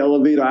ran out the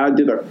elevator. I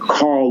did a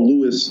Carl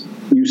Lewis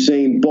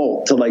Usain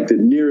Bolt to, like, the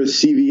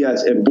nearest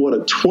CVS and bought a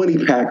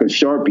 20-pack of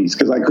Sharpies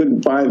because I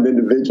couldn't find an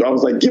individual. I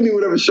was like, give me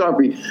whatever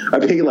Sharpie. I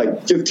paid,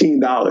 like,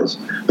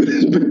 $15 for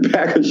this big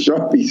pack of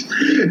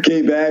Sharpies.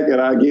 Came back, and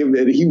I gave him,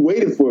 and he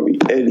waited for me.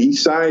 And he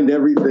signed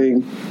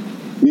everything.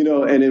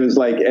 And it was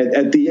like,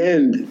 at the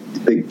end,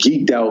 the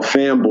geeked out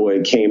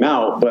fanboy came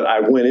out, but I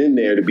went in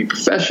there to be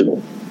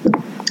professional.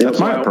 That's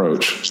my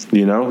approach,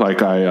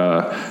 like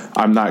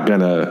I'm not going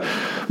to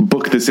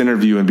book this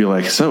interview and be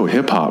like, so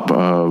hip hop,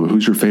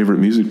 who's your favorite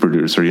music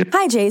producer?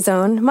 Hi,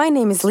 J-Zone. My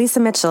name is Lisa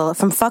Mitchell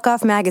from Fuck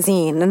Off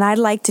Magazine, and I'd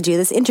like to do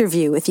this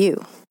interview with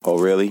you. Oh,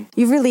 really?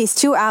 You've released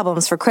 2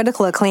 albums for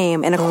critical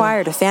acclaim and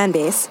acquired a fan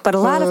base, but a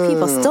lot of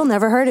people still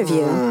never heard of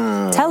you.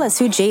 Tell us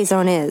who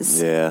J-Zone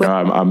is. Yeah.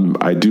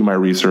 I do my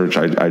research.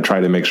 I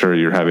try to make sure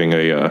you're having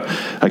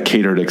a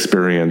catered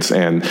experience,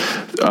 and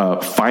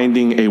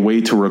finding a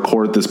way to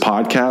record this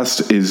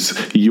podcast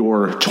is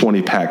your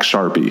 20-pack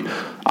Sharpie.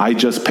 I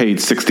just paid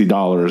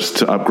 $60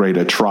 to upgrade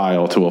a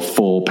trial to a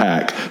full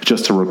pack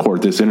just to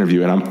record this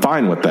interview, and I'm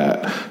fine with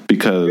that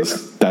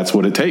because that's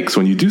what it takes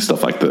when you do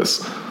stuff like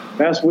this.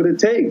 That's what it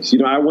takes. You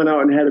know, I went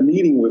out and had a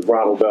meeting with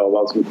Ronald Bell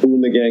about some Kool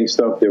in the Gang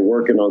stuff. They're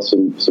working on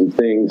some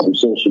things, some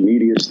social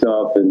media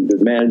stuff, and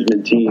the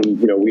management team,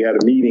 you know, we had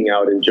a meeting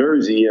out in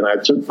Jersey, and I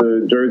took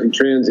the Jersey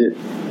Transit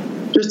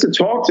just to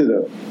talk to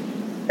them.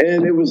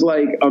 And it was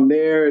like, I'm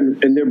there,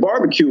 and they're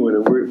barbecuing,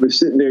 and we're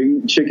sitting there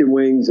eating chicken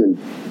wings and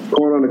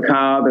corn on the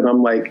cob, and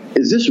I'm like,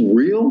 is this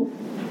real?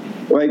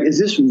 Like, is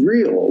this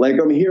real? Like,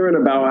 I'm hearing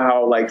about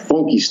how, like,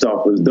 funky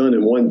stuff was done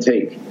in one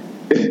take.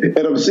 And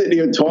I'm sitting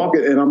here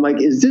talking, and I'm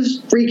like, is this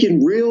freaking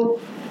real?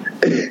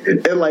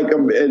 And like,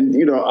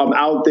 I'm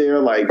out there,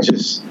 like,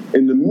 just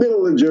in the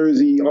middle of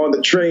Jersey on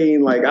the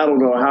train. Like, I don't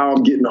know how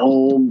I'm getting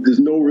home. There's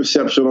no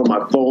reception on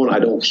my phone. I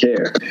don't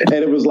care. And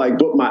it was like,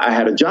 I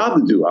had a job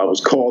to do. I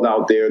was called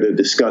out there to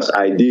discuss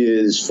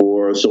ideas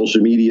for a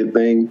social media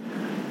thing.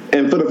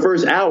 And for the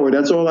first hour,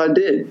 that's all I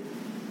did.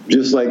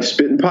 Just like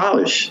spit and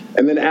polish.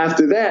 And then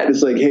after that,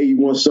 it's like, hey, you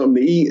want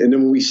something to eat? And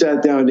then when we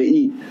sat down to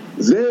eat,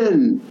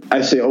 then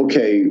I say,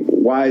 okay,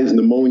 why is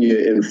pneumonia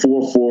in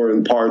 4/4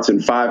 in parts and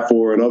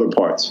 5/4 in other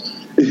parts?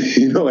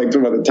 You know, like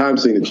talking about the time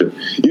signature.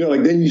 You know,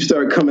 like then you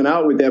start coming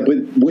out with that.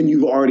 But when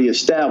you've already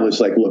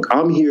established, like, look,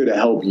 I'm here to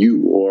help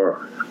you,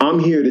 or I'm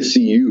here to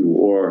see you,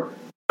 or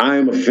I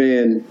am a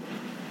fan.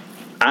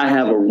 I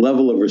have a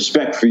level of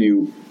respect for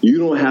you. You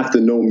don't have to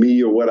know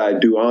me or what I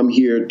do. I'm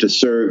here to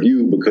serve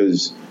you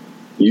because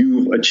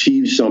you've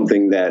achieved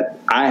something that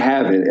I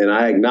haven't, and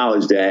I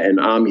acknowledge that, and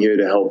I'm here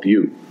to help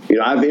you. You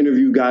know, I've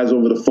interviewed guys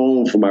over the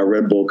phone for my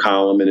Red Bull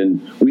column,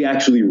 and we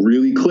actually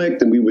really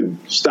clicked, and we would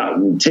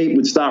tape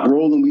would stop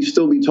rolling. We'd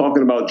still be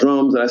talking about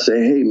drums, and I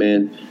say, hey,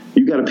 man,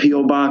 you got a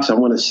P.O. box? I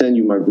want to send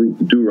you my group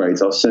of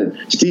do-rights. I'll send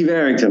Steve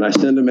Arrington. I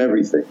send him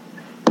everything.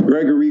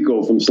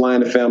 Gregorico from Sly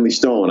and the Family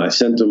Stone, I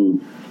sent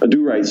him a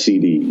do-right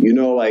CD. You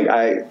know, like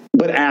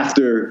but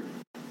after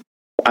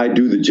I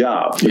do the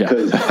job.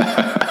 Because,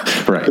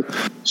 right.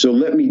 So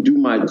let me do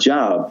my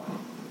job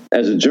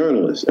as a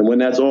journalist. And when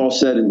that's all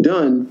said and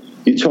done,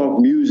 you talk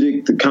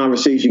music, the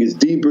conversation gets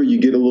deeper, you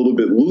get a little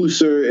bit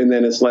looser, and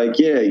then it's like,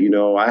 yeah, you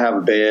know, I have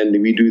a band,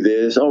 we do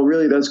this. Oh,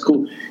 really? That's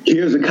cool.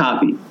 Here's a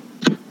copy.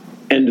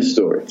 End of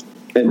story.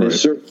 And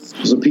there's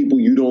certain people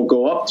you don't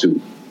go up to,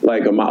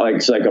 like a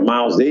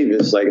Miles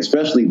Davis, like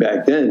especially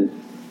back then.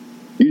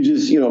 You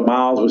just, you know,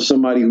 Miles was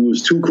somebody who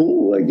was too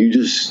cool. Like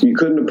you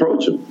couldn't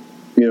approach him.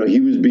 You know, he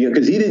was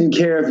because he didn't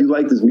care if you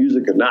liked his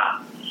music or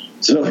not.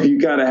 So you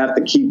kind of have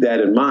to keep that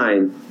in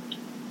mind.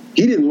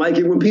 He didn't like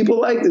it when people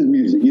liked his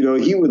music. You know,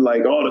 he would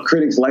like, oh, the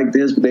critics like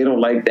this, but they don't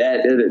like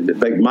that.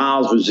 Like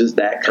Miles was just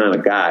that kind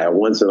of guy, a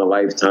once in a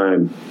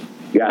lifetime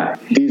guy.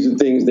 These are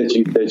things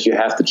that you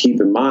have to keep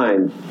in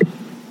mind,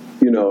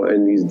 you know,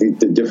 and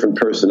the different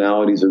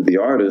personalities of the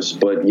artists.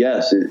 But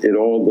yes, it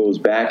all goes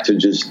back to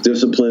just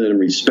discipline and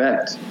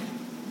respect,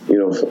 you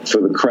know,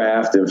 for the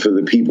craft and for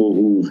the people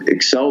who've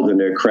excelled in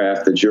their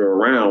craft that you're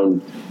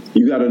around.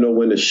 You got to know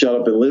when to shut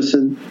up and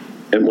listen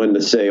and when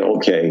to say,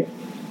 okay,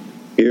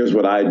 here's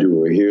what I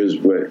do, or here's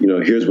what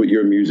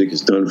your music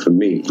has done for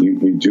me.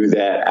 You do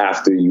that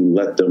after you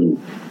let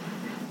them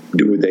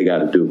do what they got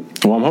to do.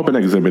 Well, I'm hoping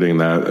exhibiting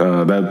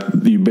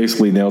that you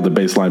basically nailed the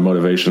baseline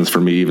motivations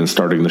for me even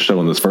starting the show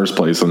in this first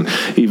place. And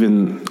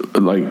even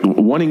like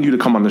wanting you to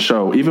come on the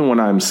show, even when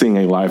I'm seeing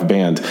a live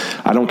band,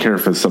 I don't care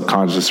if it's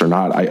subconscious or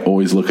not, I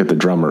always look at the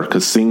drummer,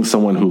 because seeing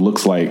someone who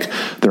looks like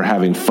they're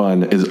having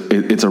fun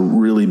it's a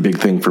really big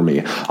thing for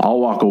me. I'll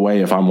walk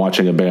away if I'm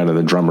watching a band and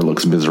the drummer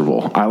looks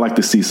miserable. I like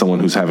to see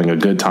someone who's having a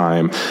good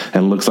time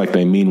and looks like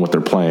they mean what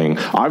they're playing.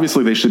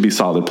 Obviously they should be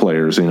solid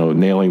players, you know,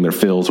 nailing their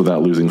fills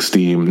without losing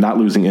steam, not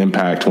losing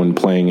impact when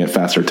playing at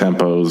faster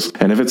tempos.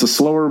 And if it's a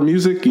slower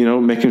music, you know,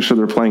 making sure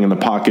they're playing in the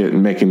pocket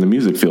and making the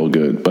music feel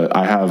good. But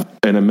I have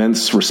an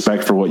immense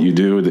respect for what you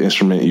do, the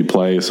instrument you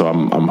play, so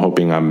I'm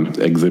hoping I'm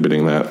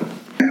exhibiting that.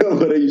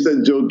 But then you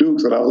said Joe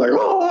Dukes, and I was like,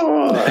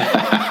 oh.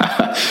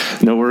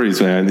 No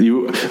worries, man.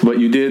 But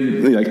you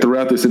did, like,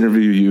 throughout this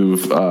interview,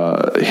 you've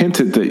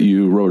hinted that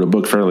you wrote a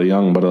book fairly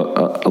young, but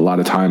a lot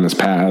of time has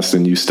passed,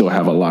 and you still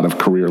have a lot of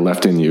career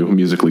left in you,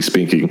 musically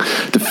speaking,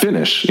 to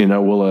finish. You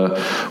know,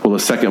 will a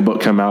second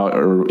book come out,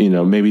 or, you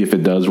know, maybe if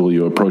it does, will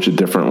you approach it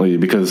differently?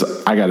 Because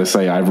I got to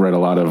say, I've read a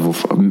lot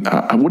of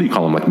what do you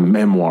call them, like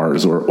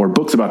memoirs or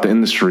books about the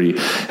industry,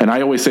 and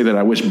I always say that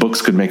I wish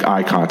books could make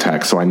eye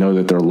contact, so I know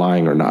that they're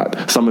lying or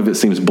not. Some of it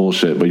seems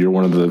bullshit, but you're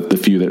one of the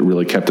few that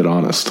really kept it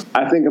honest.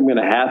 I think I'm going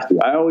to have to.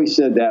 I always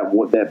said that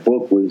what that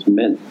book was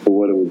meant for,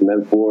 what it was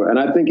meant for, and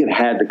I think it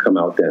had to come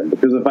out then,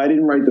 because if I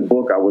didn't write the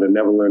book, I would have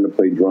never learned to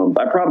play drums.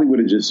 I probably would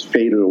have just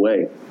faded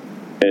away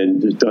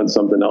and just done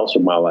something else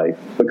with my life,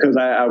 because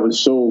I was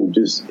so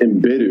just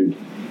embittered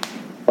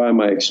by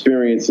my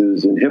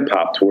experiences in hip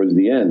hop towards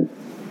the end,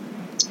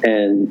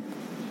 and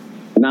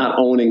not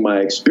owning my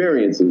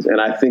experiences. And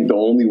I think the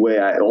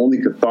only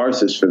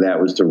catharsis for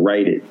that was to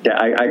write it.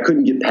 I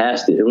couldn't get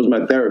past it. It was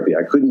my therapy.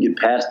 I couldn't get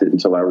past it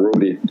until I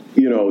wrote it,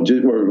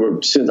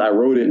 since I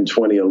wrote it in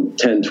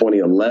 2010,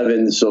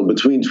 2011. So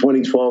between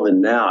 2012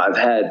 and now, I've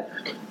had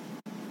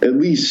at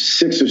least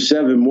 6 or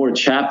 7 more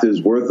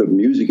chapters worth of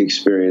music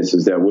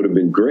experiences that would have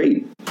been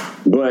great.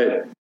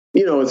 But,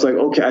 it's like,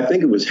 okay, I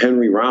think it was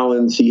Henry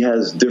Rollins. He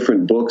has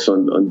different books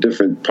on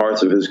different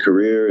parts of his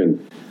career.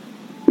 And,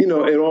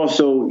 it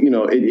also,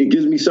 it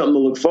gives me something to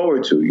look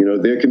forward to.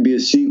 There can be a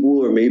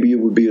sequel, or maybe it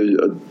would be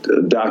a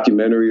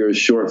documentary or a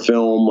short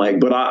film.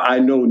 But I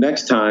know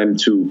next time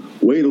to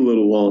wait a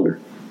little longer,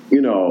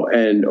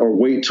 or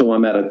wait till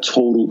I'm at a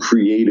total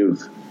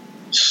creative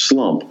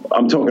slump.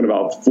 I'm talking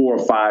about 4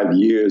 or 5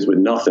 years with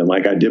nothing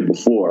like I did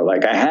before.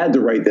 Like, I had to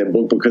write that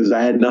book because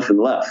I had nothing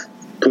left.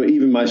 But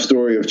even my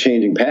story of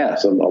changing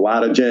paths, a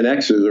lot of Gen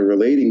Xers are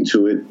relating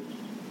to it,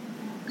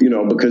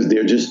 because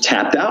they're just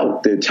tapped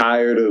out. They're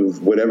tired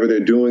of whatever they're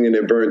doing and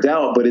they're burnt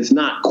out. But it's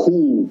not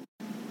cool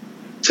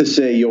to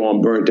say, yo,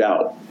 I'm burnt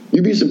out.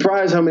 You'd be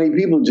surprised how many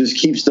people just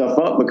keep stuff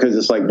up because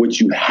it's like what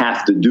you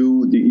have to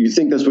do. You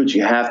think that's what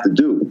you have to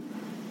do.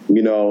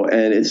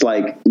 And it's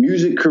like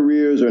music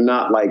careers are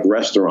not like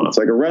restaurants.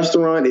 Like a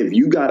restaurant, if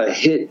you got a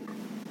hit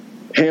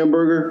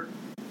hamburger,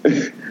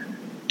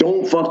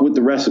 don't fuck with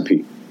the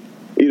recipe.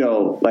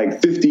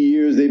 50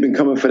 years they've been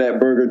coming for that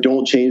burger.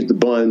 Don't change the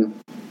bun.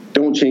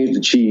 Don't change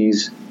the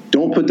cheese.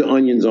 Don't put the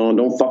onions on.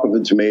 Don't fuck with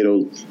the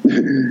tomatoes.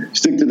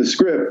 Stick to the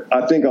script.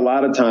 I think a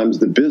lot of times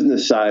the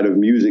business side of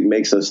music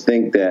makes us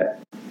think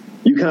that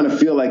you kind of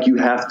feel like you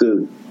have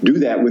to do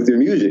that with your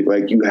music.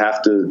 Like you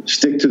have to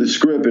stick to the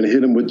script and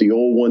hit them with the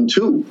old one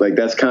too. Like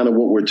that's kind of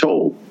what we're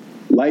told.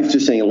 Life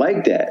just ain't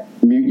like that.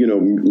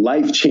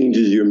 Life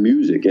changes your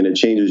music and it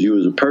changes you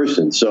as a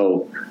person.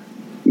 So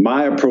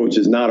my approach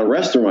is not a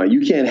restaurant.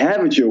 You can't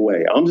have it your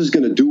way. I'm just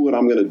going to do what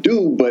I'm going to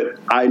do, but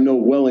I know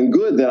well and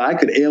good that I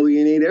could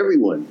alienate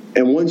everyone.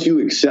 And once you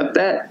accept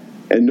that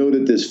and know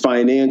that there's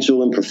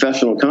financial and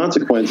professional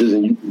consequences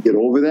and you can get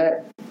over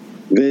that,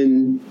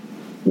 then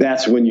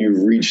that's when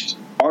you've reached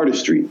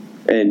artistry.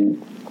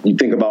 And you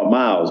think about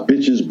Miles,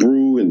 Bitches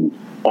Brew and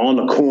On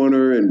the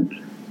Corner, and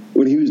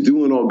when he was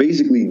doing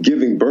basically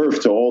giving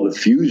birth to all the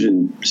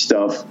fusion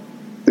stuff,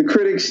 the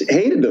critics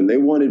hated him. They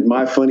wanted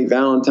My Funny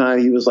Valentine.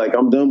 He was like,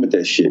 I'm done with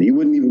that shit. He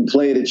wouldn't even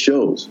play it at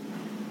shows.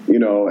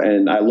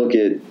 And I look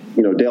at,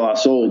 De La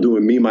Soul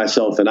doing Me,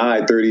 Myself, and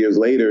I 30 years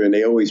later, and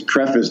they always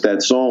preface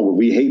that song with,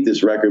 we hate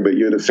this record, but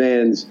you're the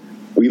fans.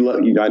 We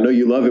love you. I know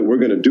you love it. We're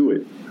going to do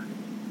it.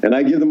 And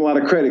I give them a lot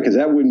of credit because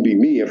that wouldn't be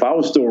me. If I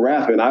was still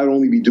rapping, I'd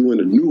only be doing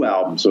a new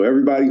album. So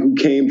everybody who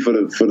came for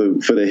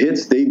the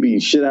hits, they'd be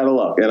shit out of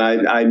luck. And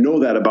I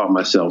know that about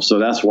myself. So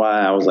that's why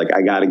I was like,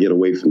 I got to get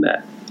away from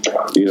that.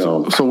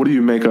 So what do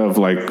you make of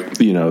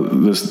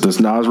this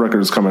Nas record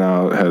is coming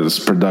out, has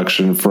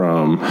production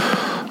from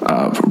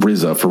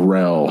RZA,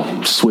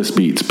 Pharrell, Swiss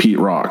Beats, Pete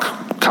Rock,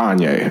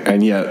 Kanye,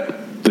 and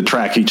yet the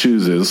track he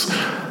chooses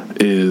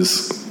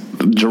is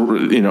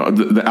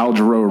the Al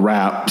Jarreau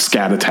rap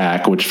Scat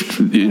Attack, which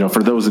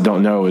for those that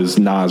don't know is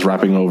Nas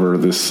rapping over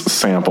this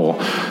sample,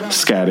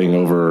 scatting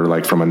over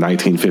like from a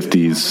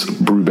 1950s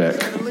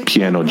Brubeck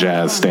piano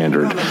jazz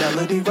standard.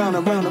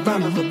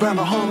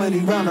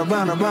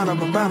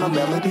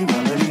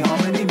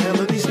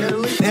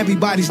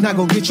 Everybody's not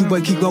gonna get you,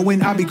 but keep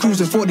going. I'll be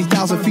cruising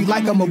 40,000 feet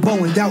like I'm a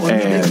Boeing.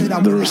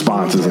 And the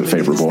response isn't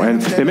favorable.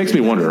 And it makes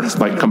me wonder,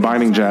 like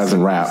combining jazz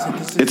and rap,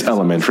 it's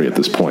elementary at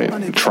this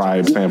point.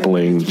 Tribe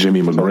sampling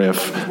Jimmy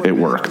McGriff, it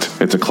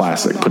worked. It's a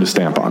classic. Put a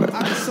stamp on it.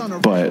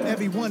 But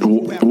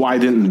why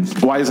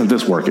isn't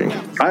this working?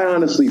 I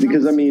honestly,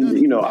 because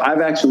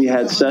I've actually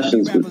had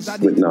sessions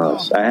with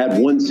Nas. I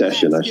had one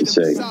session, I should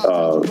say,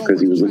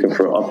 because he was looking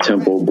for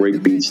up-tempo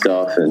breakbeat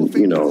stuff. And,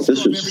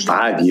 this was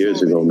 5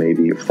 years ago,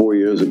 maybe, or 4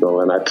 years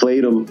ago. And I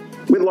played him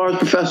with Large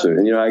Professor.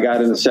 And, I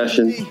got in a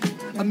session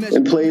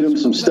and played him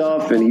some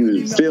stuff, and he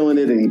was feeling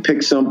it, and he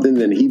picked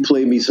something, and he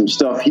played me some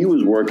stuff he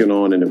was working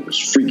on, and it was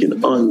freaking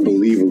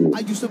unbelievable.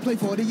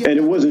 And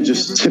it wasn't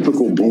just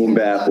typical boom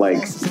bap, like,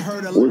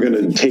 we're going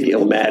to take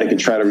Illmatic and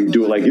try to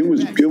redo it. Like, it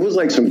was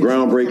like some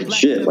groundbreaking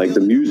shit. Like, the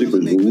music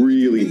was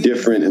really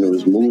different, and it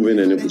was moving,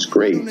 and it was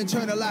great.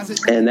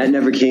 And that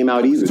never came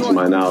out either, to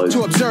my knowledge.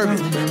 To observe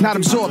it, not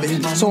absorb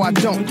it, so I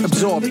don't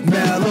absorb it.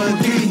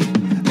 Melody,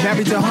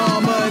 married to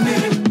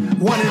harmony,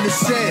 one in the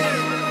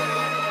same.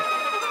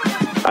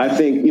 I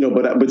think,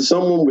 but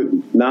someone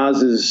with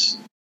Nas's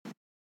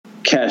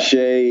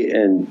cachet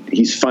and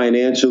he's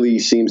financially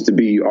seems to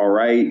be all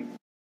right.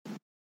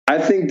 I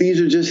think these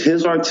are just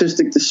his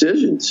artistic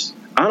decisions.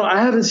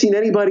 I haven't seen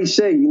anybody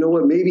say, you know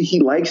what, maybe he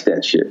likes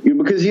that shit.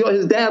 Because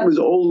his dad was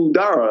Olu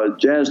Dara,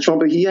 jazz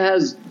trumpet. He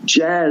has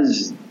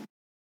jazz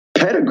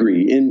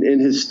pedigree in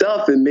his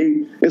stuff. And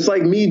it's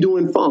like me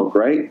doing funk,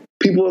 right?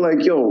 People are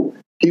like, yo,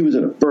 he was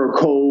in a fur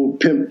coat,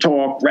 pimp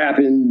talk,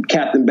 rapping,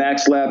 Captain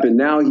Backslap, and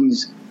now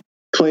he's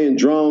playing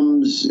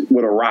drums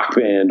with a rock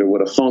band or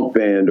with a funk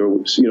band,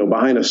 or, you know,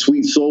 behind a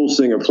sweet soul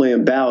singer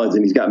playing ballads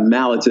and he's got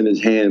mallets in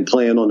his hand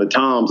playing on the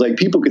toms. Like,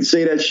 people could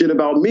say that shit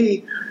about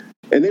me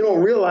and they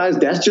don't realize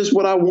that's just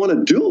what I want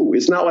to do.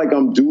 It's not like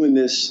I'm doing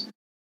this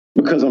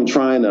because I'm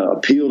trying to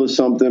appeal to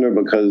something or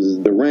because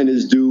the rent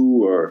is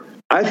due, or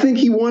I think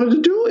he wanted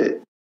to do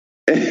it.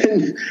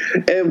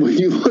 And when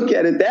you look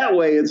at it that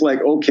way, it's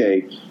like,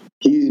 okay,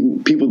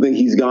 people think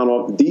he's gone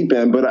off the deep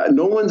end, but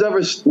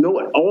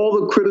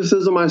all the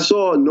criticism I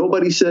saw,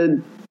 nobody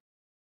said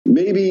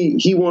maybe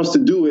he wants to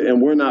do it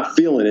and we're not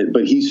feeling it,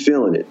 but he's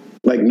feeling it.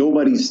 Like,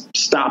 nobody's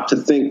stopped to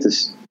think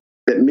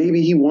that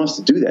maybe he wants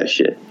to do that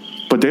shit.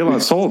 But De La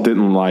Soul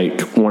didn't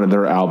like one of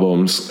their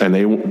albums, and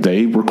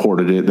they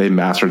recorded it, they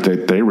mastered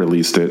it, they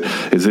released it.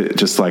 Is it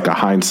just like a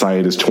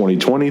hindsight is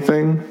 2020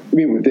 thing? You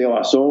mean with De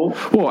La Soul?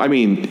 Well, I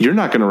mean, you're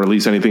not going to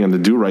release anything on the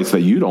Do Rights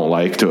that you don't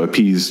like to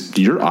appease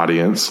your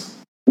audience.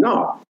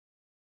 No,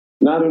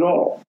 not at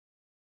all.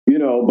 You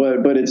know,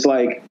 but it's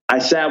like, I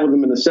sat with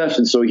him in the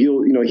session, so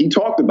he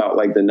talked about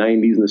like the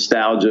 90s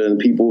nostalgia and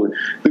people.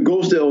 The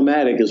Ghost of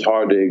Illmatic is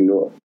hard to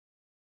ignore.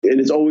 And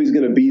it's always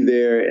going to be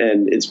there,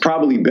 and it's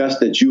probably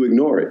best that you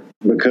ignore it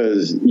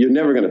because you're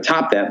never going to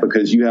top that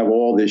because you have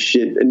all this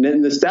shit. And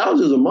then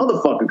nostalgia is a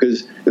motherfucker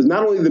because it's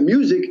not only the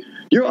music,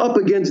 you're up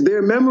against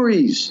their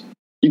memories.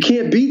 You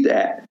can't beat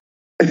that.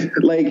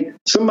 Like,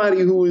 somebody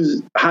who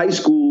was high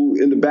school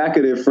in the back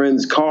of their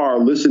friend's car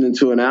listening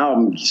to an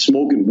album,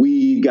 smoking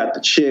weed, got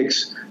the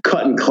chicks,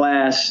 cutting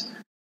class,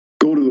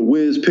 go to the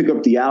Wiz, pick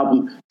up the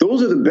album.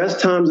 Those are the best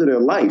times of their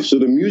life. So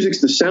the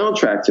music's the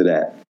soundtrack to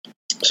that.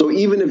 So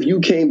even if you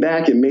came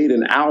back and made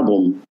an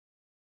album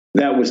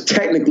that was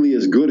technically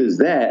as good as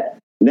that,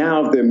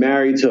 now if they're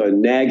married to a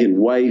nagging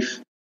wife,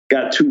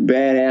 got 2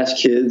 badass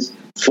kids,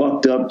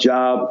 fucked up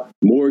job,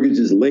 mortgage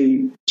is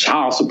late,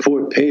 child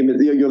support payment,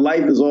 your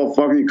life is all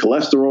fucked, your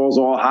cholesterol's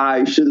all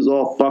high, shit is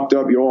all fucked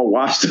up, you're all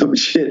washed up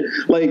shit.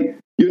 Like,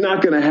 you're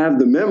not going to have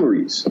the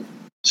memories.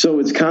 So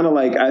it's kind of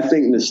like, I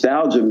think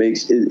nostalgia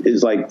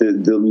is like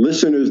the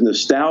listener's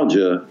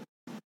nostalgia.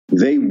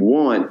 They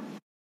want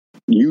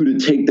you to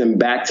take them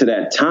back to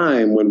that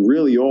time when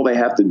really all they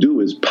have to do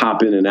is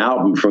pop in an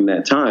album from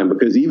that time.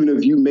 Because even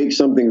if you make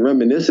something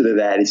reminiscent of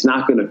that, it's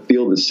not going to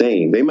feel the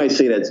same. They might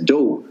say that's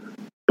dope,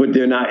 but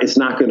it's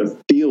not going to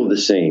feel the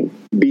same.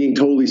 Being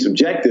totally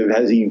subjective,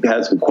 has he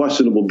had some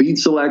questionable beat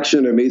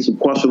selection or made some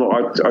questionable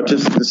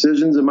artistic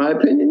decisions, in my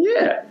opinion?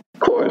 Yeah, of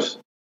course.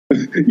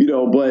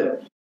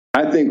 But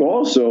I think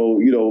also,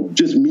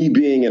 just me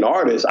being an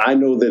artist, I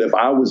know that if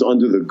I was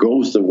under the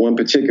ghost of one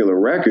particular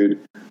record,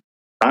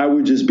 I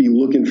would just be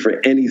looking for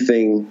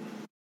anything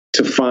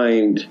to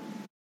find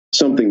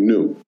something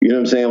new. You know what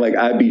I'm saying? Like,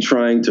 I'd be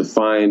trying to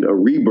find a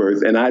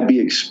rebirth, and I'd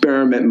be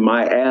experimenting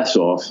my ass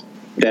off.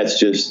 That's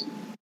just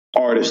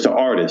artist to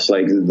artist.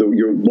 Like,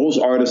 most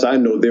artists I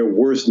know, their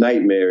worst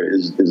nightmare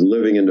is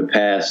living in the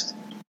past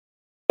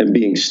and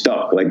being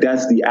stuck. Like,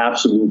 that's the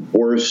absolute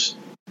worst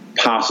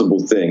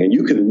possible thing. And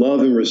you can love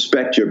and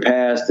respect your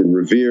past and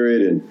revere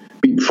it and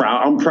be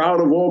proud. I'm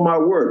proud of all my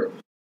work,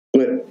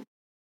 but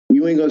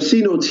you ain't gonna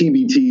see no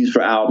TBTs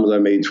for albums I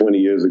made 20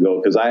 years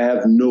ago because I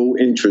have no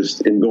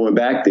interest in going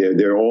back there.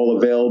 They're all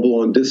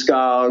available on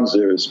Discogs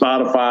or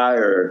Spotify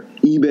or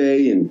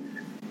eBay, and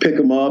pick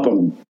them up.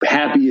 I'm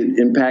happy it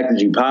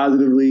impacted you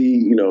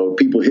positively.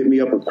 People hit me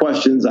up with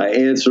questions. I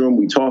answer them.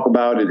 We talk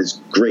about it.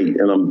 It's great,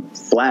 and I'm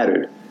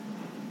flattered.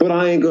 But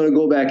I ain't going to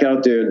go back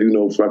out there and do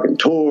no fucking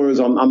tours.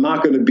 I'm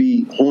not going to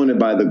be haunted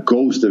by the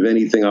ghost of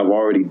anything I've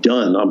already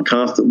done. I'm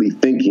constantly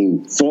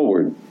thinking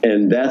forward.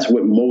 And that's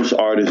what most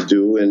artists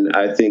do. And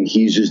I think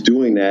he's just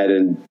doing that.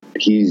 And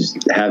he's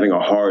having a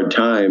hard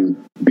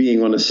time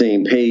being on the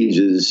same page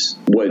as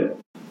what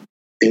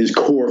his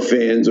core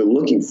fans are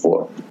looking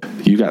for.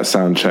 You got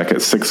Soundcheck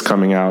at 6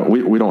 coming out.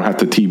 We don't have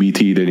to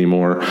TBT'd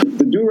anymore.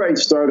 The Do Right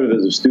started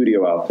as a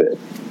studio outfit.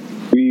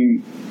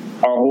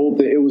 Our whole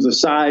thing, it was a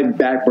side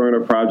back burner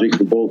project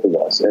for both of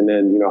us. And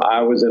then,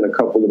 I was in a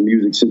couple of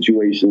music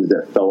situations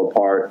that fell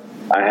apart.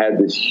 I had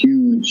this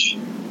huge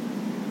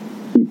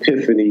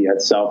epiphany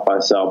at South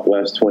by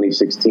Southwest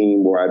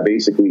 2016 where I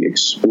basically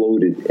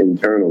exploded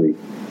internally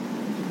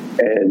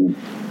and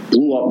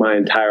blew up my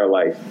entire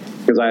life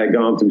because I had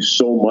gone through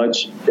so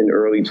much in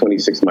early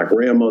 2016. My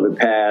grandmother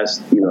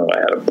passed, I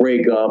had a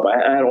breakup.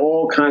 I had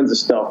all kinds of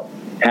stuff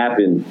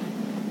happen.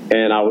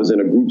 And I was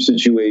in a group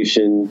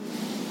situation.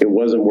 It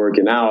wasn't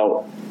working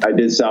out. I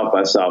did South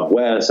by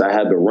Southwest. I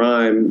had to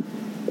rhyme.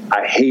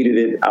 I hated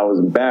it. I was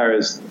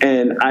embarrassed.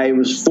 And I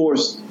was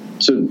forced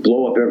to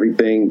blow up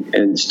everything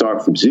and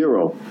start from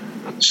zero.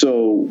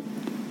 So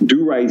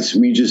Do Rights,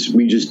 we just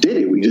did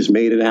it. We just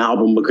made an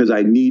album because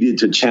I needed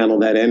to channel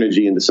that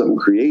energy into something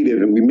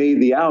creative. And we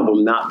made the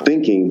album not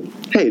thinking,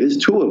 hey, there's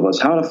 2 of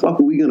us. How the fuck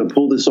are we going to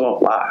pull this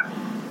off live?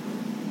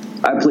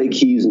 I play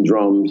keys and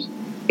drums.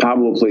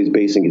 Pablo plays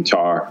bass and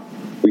guitar.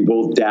 We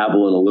both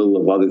dabble in a little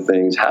of other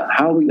things.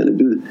 How are we going to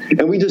do this?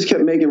 And we just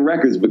kept making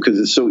records because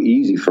it's so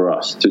easy for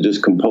us to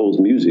just compose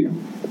music.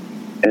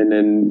 And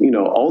then,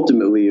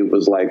 ultimately it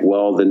was like,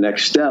 well, the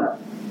next step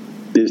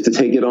is to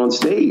take it on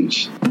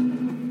stage.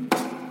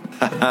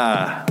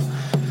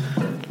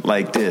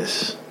 Like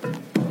this.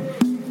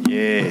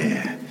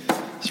 Yeah.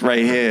 It's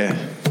right here.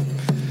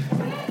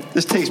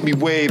 This takes me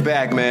way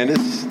back, man.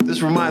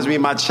 This reminds me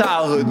of my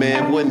childhood,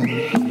 man.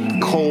 One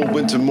cold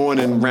winter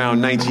morning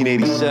around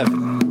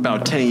 1987,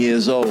 about 10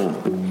 years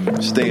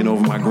old, staying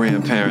over my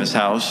grandparents'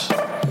 house.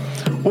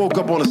 Woke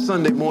up on a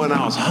Sunday morning,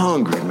 I was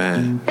hungry,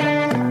 man.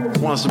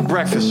 Wanted some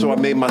breakfast, so I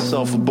made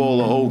myself a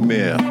bowl of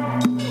oatmeal.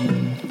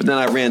 But then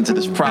I ran into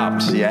this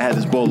problem. See, I had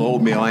this bowl of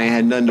oatmeal, I ain't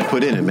had nothing to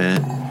put in it,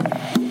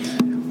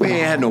 man. We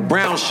ain't had no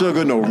brown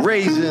sugar, no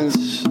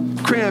raisins,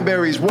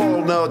 cranberries,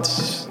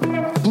 walnuts,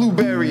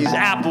 blueberries,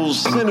 apples,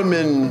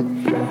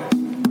 cinnamon,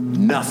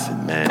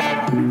 nothing,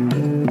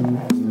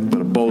 man.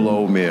 But a bowl of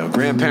oatmeal.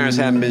 Grandparents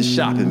hadn't been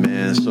shopping,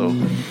 man, so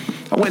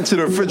I went to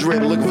the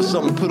refrigerator looking for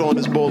something to put on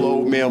this bowl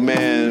of oatmeal,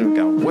 man.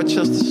 Got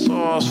Worcester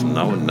sauce,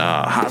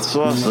 hot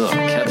sauce,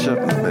 ketchup.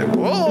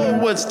 Whoa,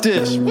 what's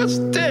this? What's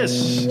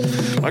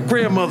this? My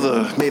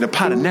grandmother made a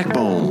pot of neck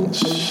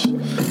bones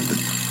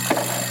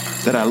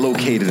that I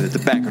located at the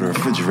back of the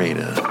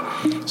refrigerator.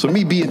 So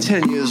me being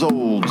 10 years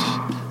old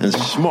and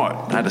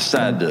smart, I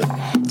decided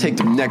to take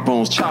them neck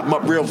bones, chop them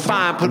up real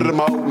fine, put it in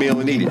my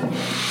oatmeal and eat it.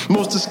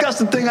 Most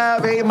disgusting thing I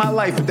ever ate in my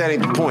life, but that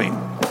ain't the point.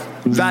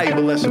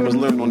 Valuable lesson was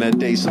learned on that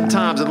day.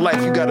 Sometimes in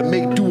life you gotta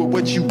make do with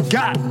what you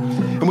got.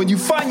 And when you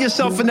find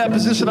yourself in that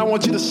position, I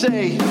want you to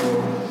say,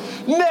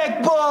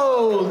 neck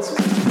bones!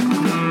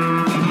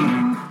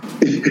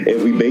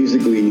 And we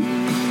basically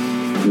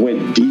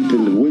went deep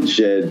in the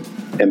woodshed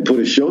and put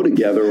a show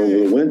together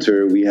over the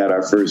winter. We had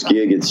our first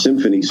gig at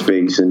Symphony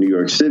Space in New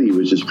York City,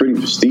 which is pretty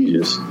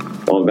prestigious,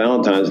 on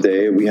Valentine's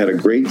Day. We had a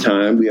great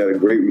time. We had a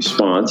great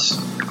response.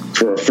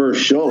 For our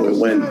first show, it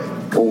went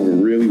over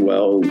really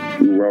well.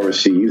 We were well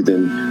received.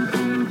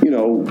 And, you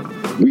know,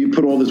 we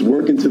put all this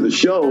work into the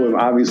show, and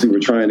obviously we're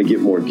trying to get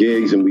more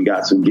gigs, and we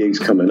got some gigs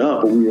coming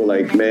up. But we were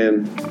like,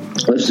 man,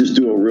 let's just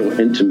do a real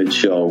intimate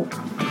show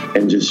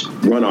and just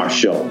run our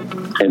show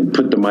and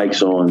put the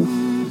mics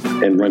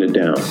on and run it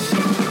down.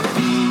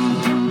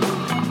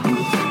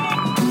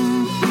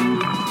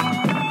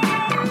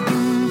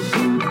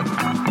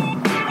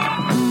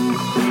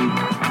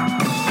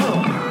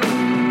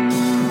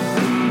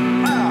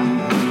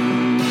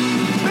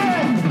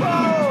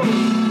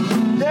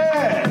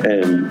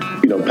 And,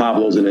 you know,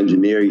 Pablo's an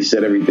engineer. He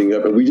set everything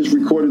up. And we just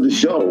recorded the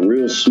show,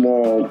 real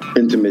small,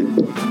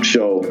 intimate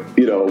show.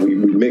 You know, we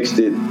mixed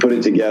it, put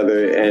it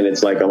together, and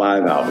it's like a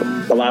live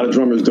album. A lot of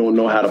drummers don't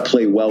know how to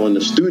play well in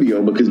the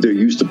studio because they're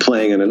used to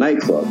playing in a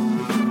nightclub.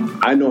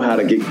 I know how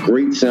to get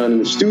great sound in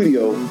the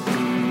studio,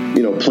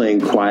 you know,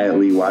 playing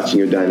quietly, watching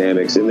your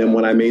dynamics. And then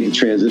when I made the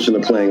transition to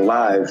playing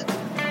live,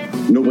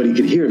 nobody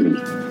could hear me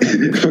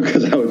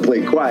because I would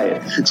play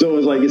quiet. So it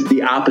was like, it's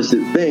the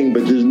opposite thing,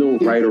 but there's no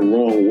right or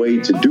wrong way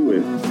to do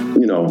it.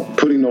 You know,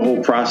 putting the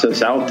whole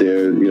process out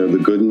there, you know, the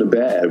good and the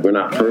bad. We're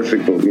not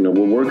perfect, but, you know,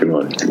 we're working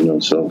on it, you know,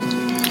 so.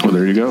 Well,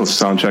 there you go.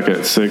 Soundcheck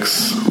at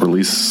 6.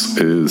 Release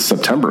is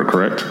September,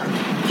 correct?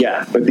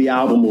 Yeah, but the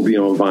album will be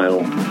on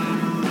vinyl,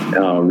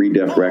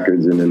 Redef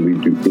Records, and then we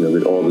do, you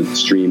know, all the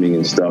streaming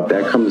and stuff.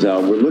 That comes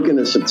out. We're looking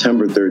at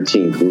September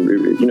 13th.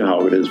 You know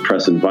how it is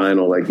pressing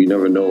vinyl. Like, you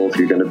never know if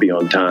you're going to be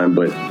on time,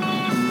 but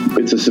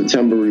it's a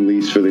September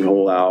release for the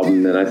whole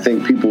album, and I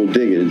think people will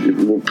dig it.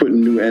 We're putting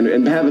new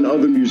and having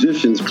other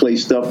musicians play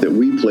stuff that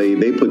we play.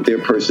 They put their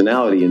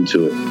personality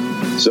into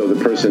it. So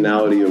the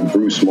personality of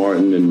Bruce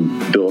Martin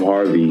and Bill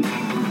Harvey,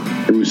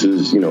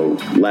 Bruce's, you know,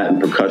 Latin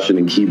percussion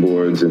and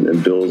keyboards,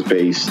 and Bill's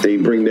bass. They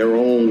bring their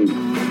own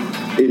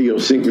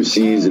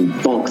idiosyncrasies and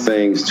funk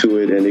things to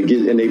it, and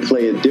they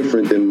play it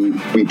different than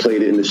we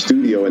played it in the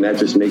studio, and that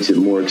just makes it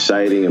more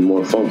exciting and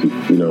more funky,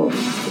 you know.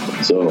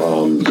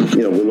 So,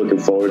 you know, we're looking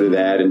forward to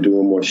that and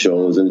doing more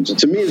shows. And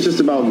to me, it's just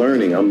about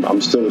learning.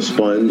 I'm still a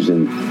sponge,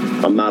 and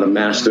I'm not a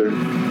master,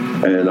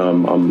 and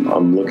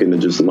I'm looking to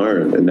just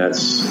learn, and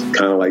that's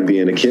kind of like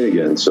being a kid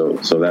again. So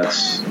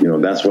that's, you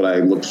know, that's what I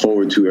look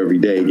forward to every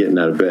day, getting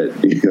out of bed.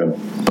 You know?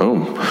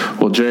 Boom.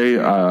 Well, Jay,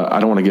 I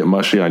don't want to get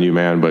mushy on you,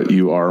 man, but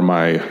you're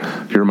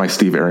my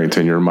Steve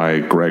Arrington, you're my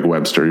Greg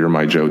Webster, you're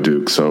my Joe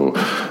Duke. So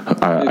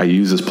I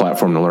use this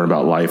platform to learn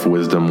about life,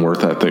 wisdom,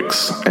 work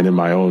ethics, and in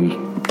my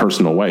own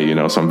personal way, you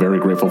know. So I'm very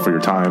grateful for your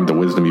time, the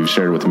wisdom you've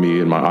shared with me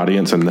and my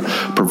audience, and the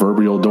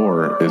proverbial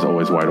door is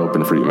always wide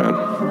open for you, man.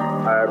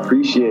 I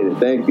appreciate it.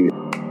 Thank you.